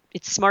 or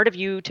it's smart of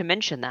you to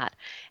mention that.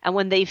 And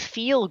when they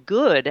feel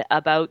good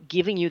about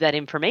giving you that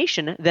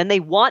information, then they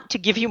want to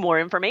give you more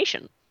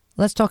information.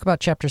 Let's talk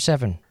about Chapter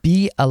 7,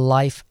 Be a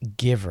Life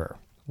Giver.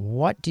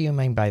 What do you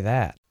mean by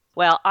that?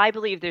 Well, I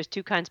believe there's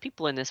two kinds of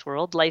people in this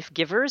world, life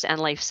givers and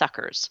life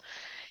suckers.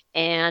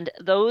 And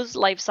those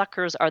life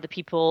suckers are the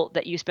people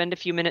that you spend a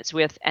few minutes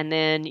with and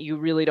then you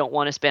really don't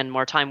want to spend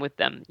more time with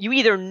them. You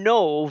either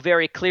know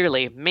very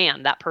clearly,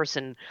 man, that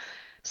person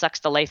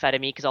sucks the life out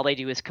of me because all they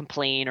do is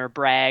complain or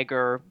brag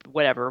or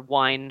whatever,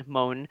 whine,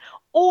 moan,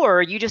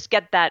 or you just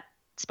get that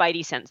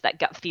spidey sense, that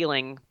gut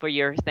feeling where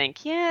you think,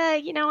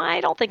 I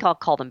don't think I'll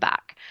call them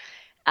back.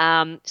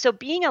 So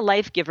being a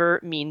life giver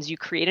means you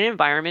create an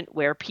environment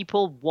where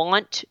people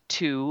want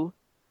to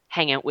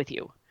hang out with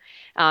you.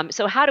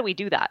 So how do we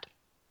do that?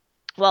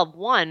 Well,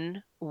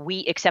 one,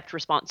 we accept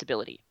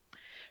responsibility.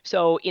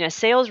 So in a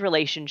sales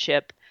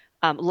relationship,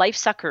 life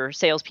sucker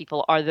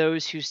salespeople are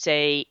those who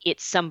say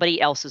it's somebody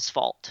else's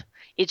fault.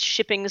 It's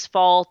shipping's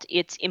fault,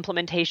 it's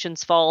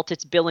implementation's fault,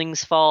 it's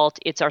billing's fault,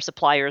 it's our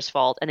supplier's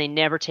fault, and they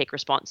never take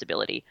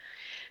responsibility.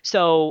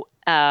 So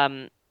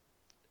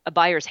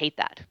buyers hate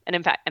that. And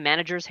in fact,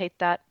 managers hate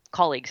that.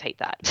 Colleagues hate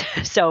that.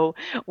 So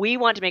we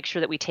want to make sure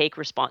that we take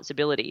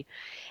responsibility.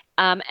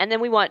 And then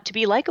we want to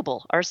be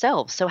likable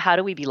ourselves. So how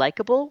do we be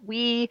likable?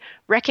 We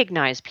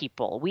recognize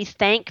people. We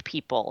thank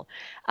people.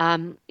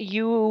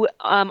 You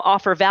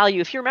offer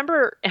value. If you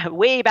remember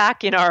way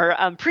back in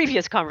our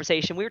previous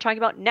conversation, we were talking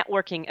about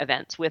networking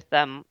events with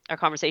our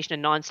conversation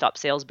in Nonstop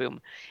Sales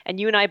Boom. And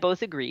you and I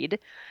both agreed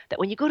that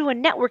when you go to a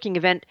networking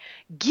event,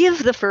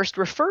 give the first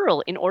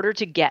referral in order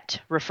to get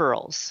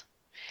referrals.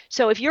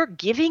 So if you're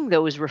giving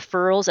those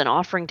referrals and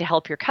offering to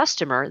help your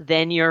customer,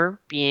 then you're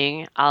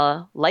being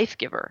a life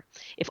giver.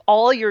 If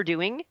all you're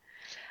doing,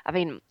 I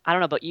don't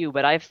know about you,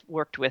 but I've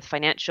worked with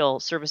financial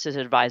services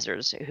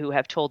advisors who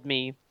have told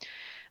me,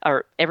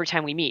 or every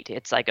time we meet,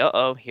 it's like,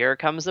 here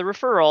comes the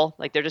referral.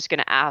 Like they're just going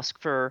to ask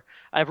for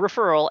a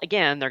referral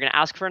again. They're going to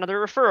ask for another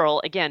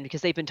referral again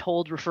because they've been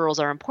told referrals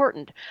are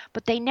important,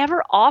 but they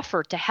never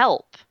offer to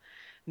help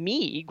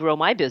me grow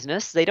my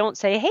business. They don't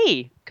say,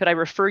 hey, could I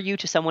refer you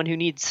to someone who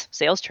needs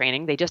sales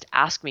training? They just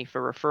ask me for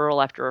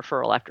referral after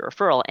referral after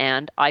referral,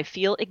 and I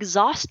feel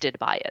exhausted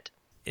by it.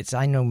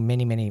 I know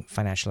many, many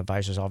financial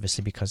advisors,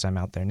 obviously, because I'm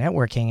out there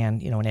networking,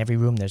 and in every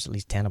room there's at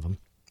least 10 of them.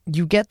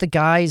 You get the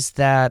guys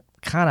that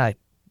kind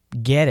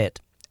of get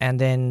it, and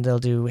then they'll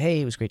do,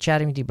 hey, it was great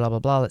chatting with you, blah, blah,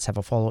 blah, let's have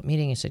a follow-up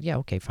meeting. I said, yeah,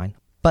 okay, fine.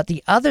 But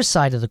the other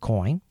side of the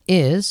coin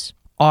is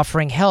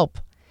offering help,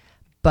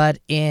 but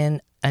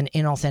in an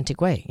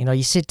inauthentic way.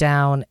 You sit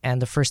down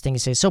and the first thing you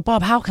say, so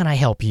Bob, how can I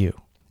help you?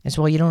 And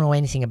so, well, you don't know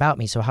anything about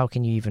me, so how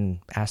can you even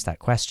ask that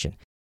question?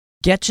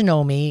 Get to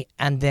know me,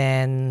 and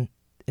then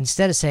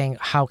instead of saying,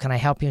 how can I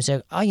help you,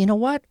 say, oh, you know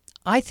what?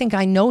 I think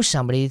I know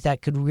somebody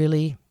that could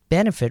really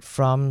benefit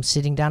from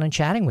sitting down and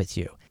chatting with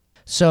you.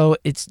 So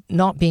it's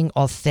not being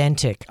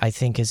authentic, I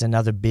think, is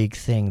another big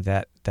thing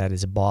that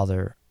is a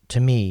bother to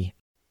me.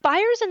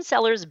 Buyers and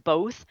sellers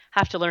both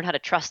have to learn how to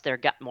trust their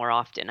gut more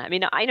often.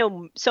 I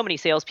know so many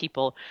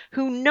salespeople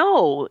who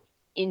know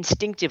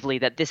instinctively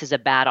that this is a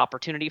bad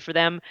opportunity for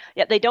them,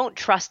 yet they don't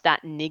trust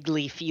that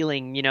niggly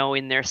feeling,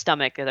 in their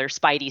stomach or their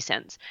spidey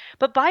sense.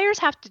 But buyers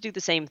have to do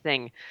the same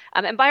thing.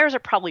 And buyers are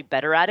probably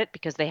better at it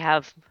because they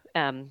have,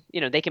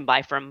 they can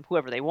buy from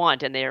whoever they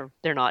want, and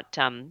they're not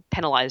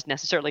penalized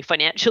necessarily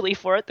financially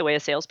for it the way a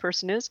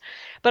salesperson is.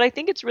 But I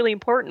think it's really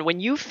important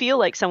when you feel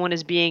like someone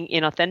is being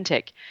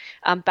inauthentic,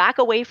 back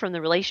away from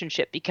the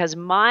relationship, because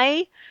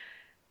my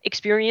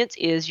experience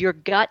is your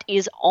gut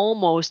is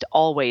almost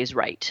always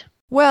right.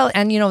 Well,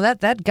 and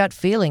that gut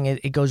feeling,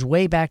 it goes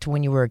way back to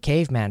when you were a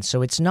caveman.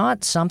 So it's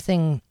not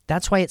something,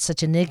 that's why it's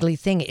such a niggly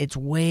thing. It's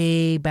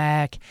way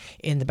back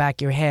in the back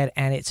of your head,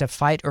 and it's a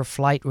fight or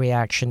flight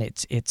reaction.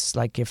 It's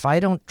like, if I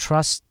don't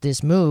trust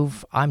this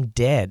move, I'm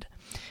dead.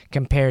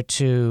 Compared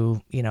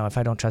to, if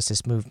I don't trust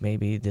this move,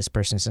 maybe this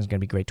person isn't going to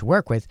be great to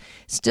work with.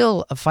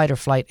 Still a fight or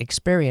flight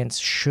experience.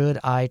 Should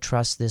I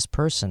trust this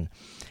person?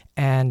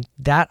 And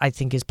that, I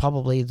think, is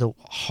probably the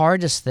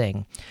hardest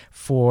thing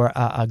for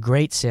a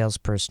great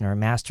salesperson or a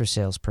master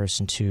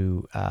salesperson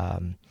to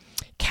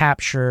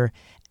capture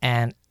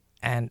and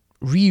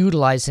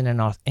reutilize in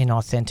an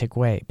authentic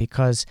way,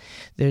 because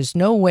there's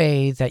no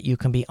way that you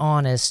can be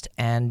honest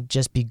and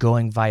just be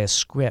going via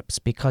scripts,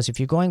 because if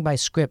you're going by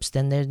scripts,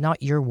 then they're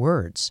not your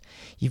words.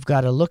 You've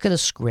got to look at a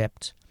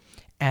script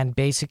and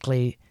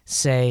basically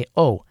say,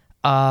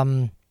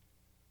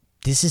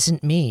 this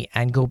isn't me,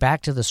 and go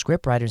back to the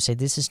scriptwriter and say,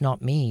 this is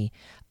not me.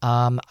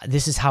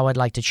 This is how I'd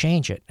like to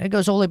change it. And it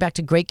goes all the way back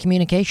to great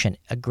communication.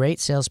 A great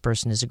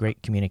salesperson is a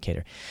great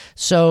communicator.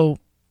 So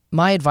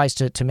my advice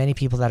to many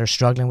people that are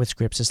struggling with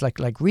scripts is like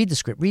read the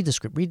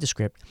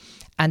script,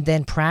 and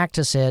then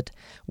practice it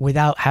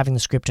without having the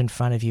script in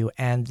front of you.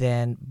 And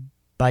then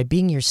by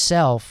being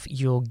yourself,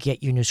 you'll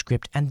get your new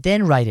script and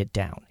then write it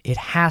down. It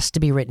has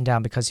to be written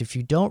down, because if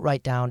you don't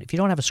write down, if you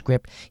don't have a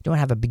script, you don't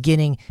have a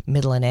beginning,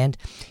 middle, and end,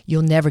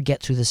 you'll never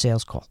get through the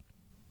sales call.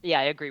 Yeah,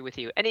 I agree with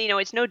you. And,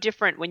 it's no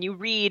different when you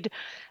read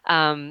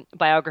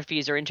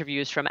biographies or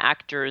interviews from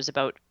actors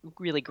about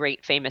really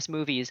great famous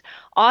movies.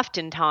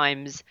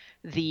 Oftentimes,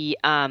 the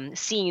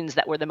scenes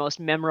that were the most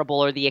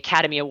memorable or the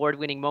Academy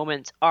Award-winning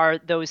moments are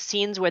those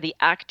scenes where the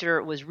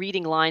actor was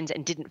reading lines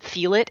and didn't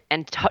feel it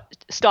and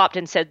stopped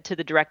and said to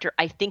the director,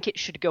 I think it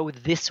should go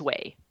this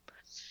way.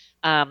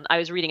 I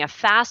was reading a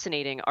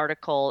fascinating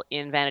article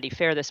in Vanity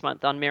Fair this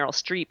month on Meryl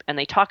Streep, and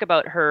they talk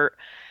about her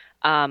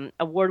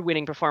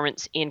award-winning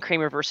performance in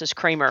Kramer versus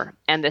Kramer,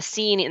 and the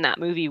scene in that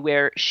movie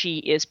where she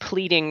is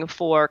pleading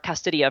for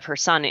custody of her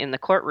son in the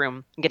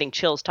courtroom. I'm getting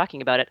chills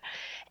talking about it.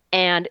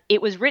 And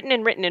it was written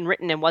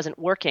and wasn't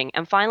working.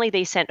 And finally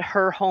they sent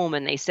her home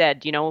and they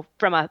said,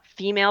 from a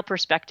female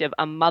perspective,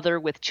 a mother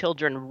with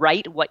children,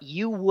 write what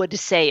you would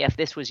say if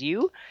this was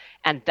you.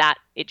 And that,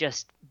 it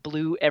just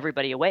blew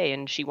everybody away.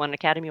 And she won an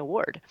Academy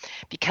Award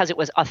because it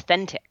was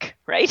authentic,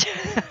 right?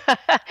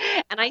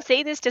 And I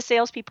say this to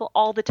salespeople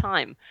all the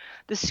time.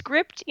 The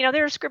script,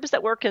 there are scripts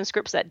that work and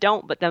scripts that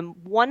don't, but the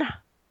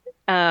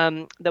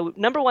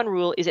number one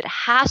rule is it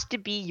has to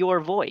be your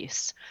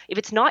voice. If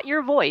it's not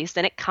your voice,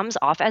 then it comes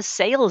off as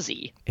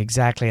salesy.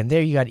 Exactly. And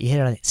there you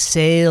hit on it,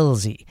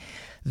 salesy.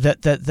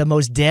 The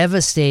most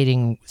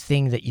devastating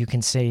thing that you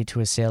can say to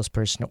a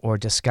salesperson or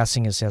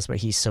discussing a salesperson,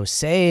 he's so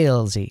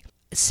salesy.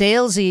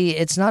 Salesy,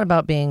 it's not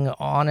about being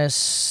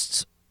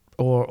honest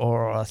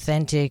or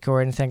authentic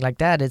or anything like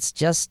that. It's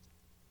just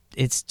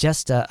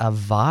a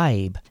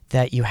vibe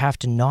that you have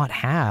to not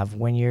have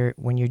when you're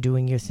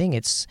doing your thing.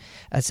 It's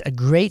a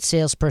great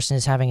salesperson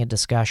is having a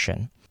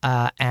discussion,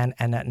 and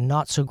a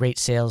not so great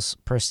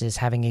salesperson is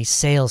having a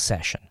sales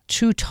session.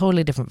 Two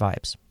totally different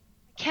vibes.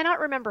 Cannot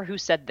remember who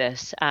said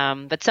this,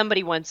 but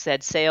somebody once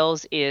said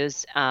sales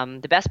is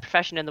the best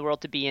profession in the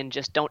world to be in.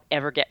 Just don't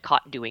ever get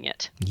caught doing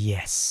it.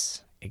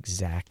 Yes,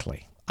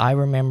 exactly. I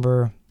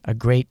remember a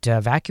great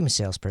vacuum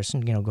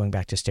salesperson, going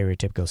back to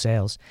stereotypical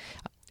sales,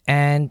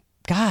 and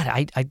God,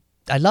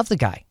 I love the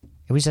guy.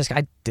 It was just,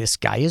 this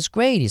guy is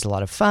great. He's a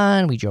lot of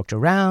fun. We joked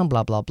around,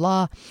 blah, blah,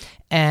 blah.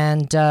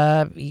 And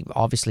he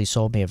obviously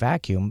sold me a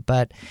vacuum,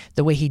 but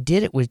the way he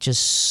did it was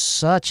just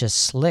such a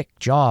slick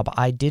job.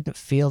 I didn't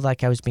feel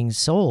like I was being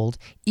sold,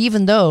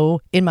 even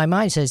though in my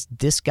mind it says,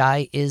 this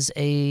guy is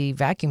a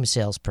vacuum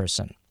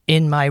salesperson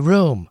in my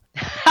room.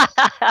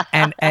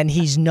 and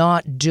he's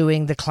not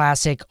doing the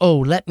classic,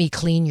 let me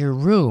clean your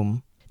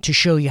room to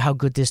show you how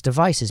good this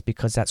device is,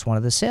 because that's one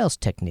of the sales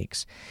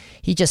techniques.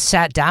 He just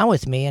sat down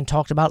with me and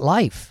talked about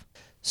life.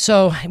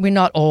 So we're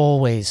not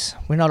all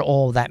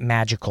that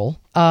magical.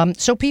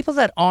 So people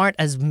that aren't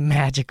as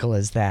magical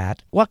as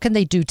that, what can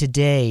they do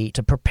today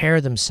to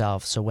prepare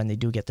themselves so when they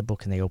do get the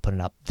book and they open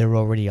it up, they're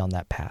already on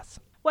that path?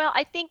 Well,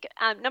 I think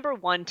number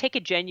one, take a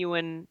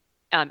genuine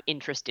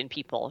interest in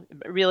people.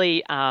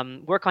 Really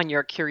work on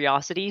your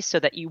curiosity so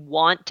that you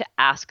want to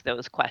ask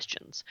those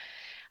questions.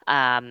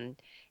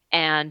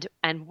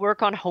 And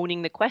work on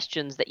honing the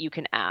questions that you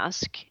can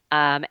ask,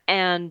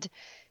 and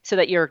so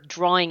that you're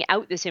drawing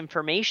out this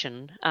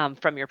information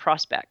from your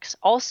prospects.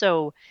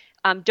 Also,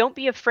 don't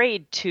be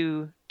afraid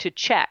to gut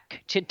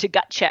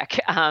check.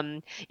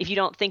 If you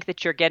don't think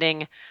that you're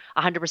getting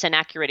 100%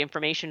 accurate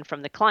information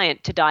from the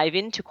client, to dive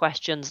into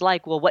questions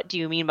like, well, what do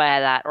you mean by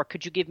that? Or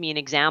could you give me an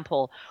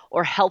example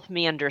or help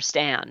me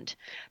understand?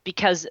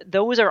 Because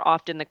those are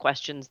often the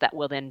questions that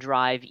will then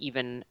drive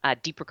even a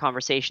deeper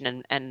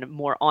conversation and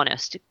more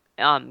honest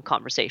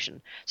conversation.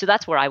 So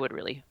that's where I would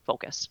really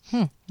focus.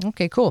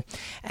 Okay, cool.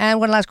 And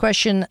one last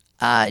question.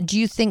 Do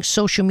you think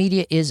social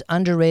media is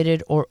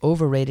underrated or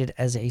overrated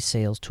as a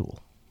sales tool?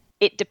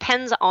 It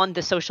depends on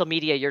the social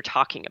media you're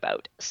talking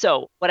about.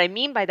 So what I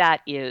mean by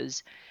that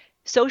is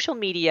social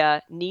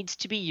media needs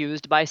to be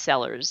used by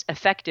sellers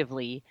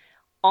effectively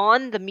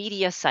on the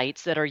media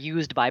sites that are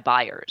used by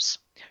buyers.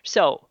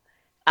 So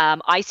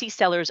I see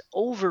sellers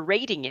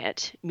overrating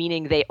it,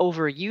 meaning they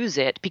overuse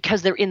it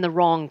because they're in the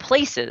wrong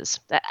places.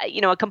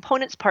 A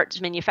components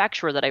parts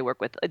manufacturer that I work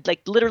with,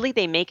 like literally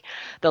they make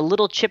the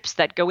little chips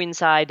that go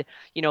inside,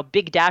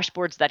 big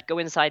dashboards that go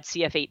inside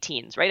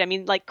CF-18s, right? I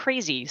mean, like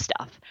crazy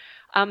stuff.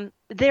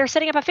 They're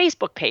setting up a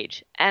Facebook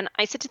page. And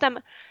I said to them,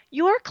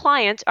 your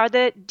clients are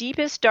the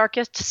deepest,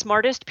 darkest,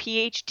 smartest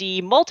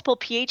multiple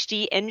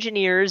PhD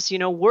engineers,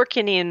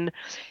 working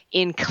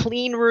in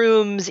clean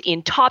rooms,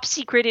 in top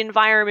secret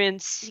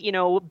environments,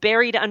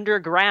 buried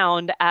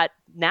underground at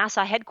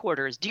NASA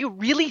headquarters. Do you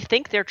really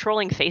think they're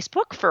trolling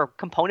Facebook for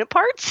component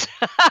parts?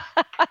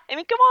 I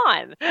mean, come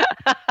on.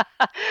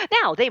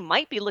 Now, they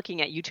might be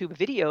looking at YouTube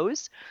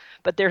videos,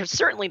 but they're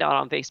certainly not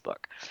on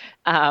Facebook.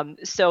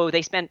 So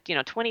they spent,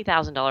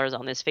 $20,000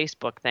 on this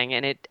Facebook thing,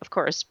 and it, of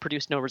course,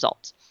 produced no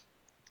results.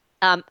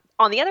 On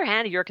the other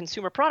hand, you're a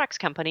consumer products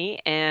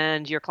company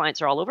and your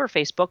clients are all over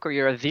Facebook, or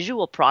you're a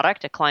visual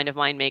product. A client of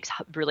mine makes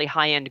really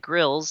high-end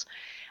grills,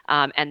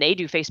 and they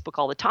do Facebook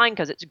all the time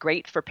because it's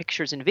great for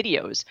pictures and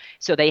videos.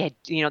 So they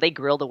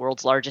grill the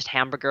world's largest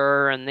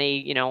hamburger, and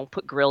they,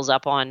 put grills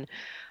up on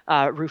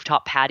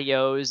rooftop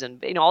patios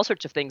and all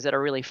sorts of things that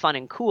are really fun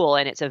and cool.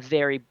 And it's a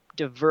very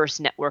diverse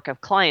network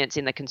of clients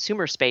in the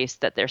consumer space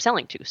that they're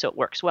selling to. So it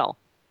works well.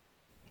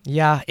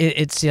 Yeah,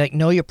 it's like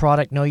know your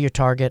product, know your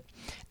target,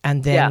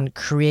 and then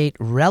create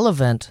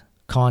relevant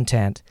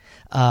content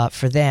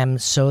for them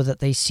so that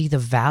they see the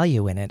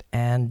value in it,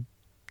 and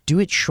do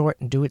it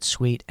short and do it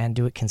sweet and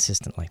do it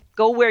consistently.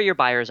 Go where your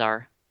buyers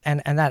are.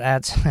 And that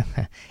adds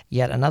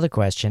yet another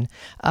question.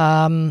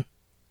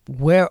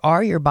 Where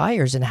are your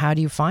buyers and how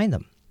do you find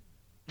them?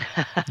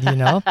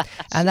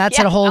 And that's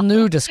a whole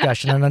new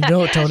discussion and a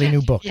totally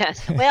new book.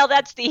 Yes. Well,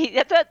 that's the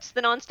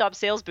Nonstop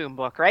Sales Boom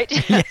book, right?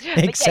 Yeah,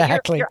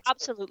 exactly. You're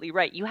absolutely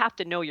right. You have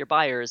to know your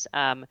buyers.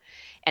 And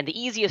the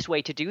easiest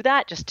way to do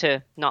that, just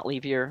to not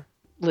leave your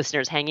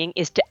listeners hanging,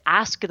 is to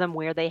ask them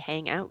where they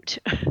hang out.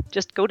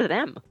 Just go to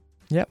them.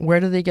 Yeah. Where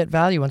do they get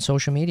value on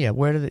social media?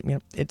 Where do they,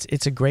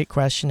 it's a great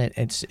question.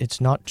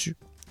 It's not too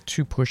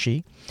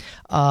pushy.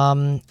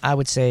 I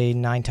would say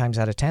 9 times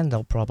out of 10,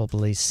 they'll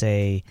probably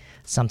say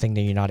something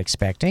that you're not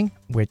expecting,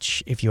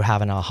 which if you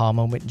have an aha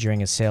moment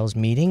during a sales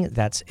meeting,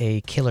 that's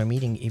a killer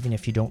meeting, even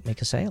if you don't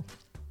make a sale.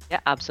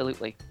 Yeah,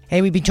 absolutely.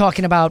 Hey, we've been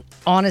talking about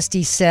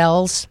honesty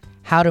sells,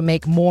 how to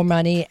make more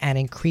money and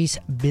increase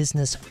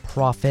business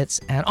profits.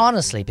 And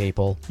honestly,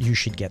 people, you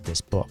should get this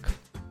book.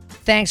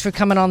 Thanks for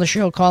coming on the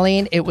show,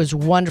 Colleen. It was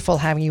wonderful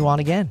having you on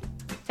again.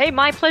 Hey,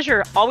 my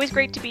pleasure. Always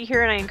great to be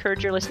here, and I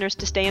encourage your listeners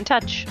to stay in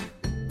touch.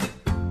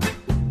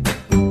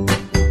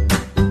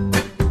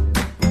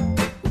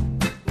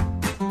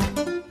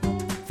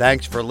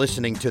 Thanks for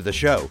listening to the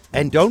show.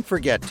 And don't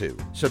forget to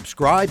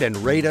subscribe and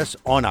rate us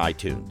on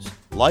iTunes.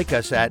 Like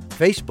us at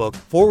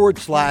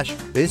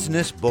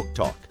Facebook.com/Business Book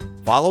Talk.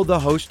 Follow the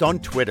host on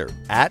Twitter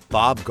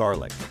 @Bob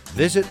Garlick.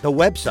 Visit the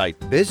website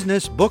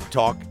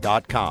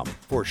businessbooktalk.com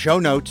for show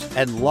notes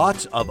and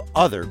lots of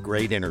other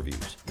great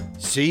interviews.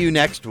 See you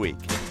next week.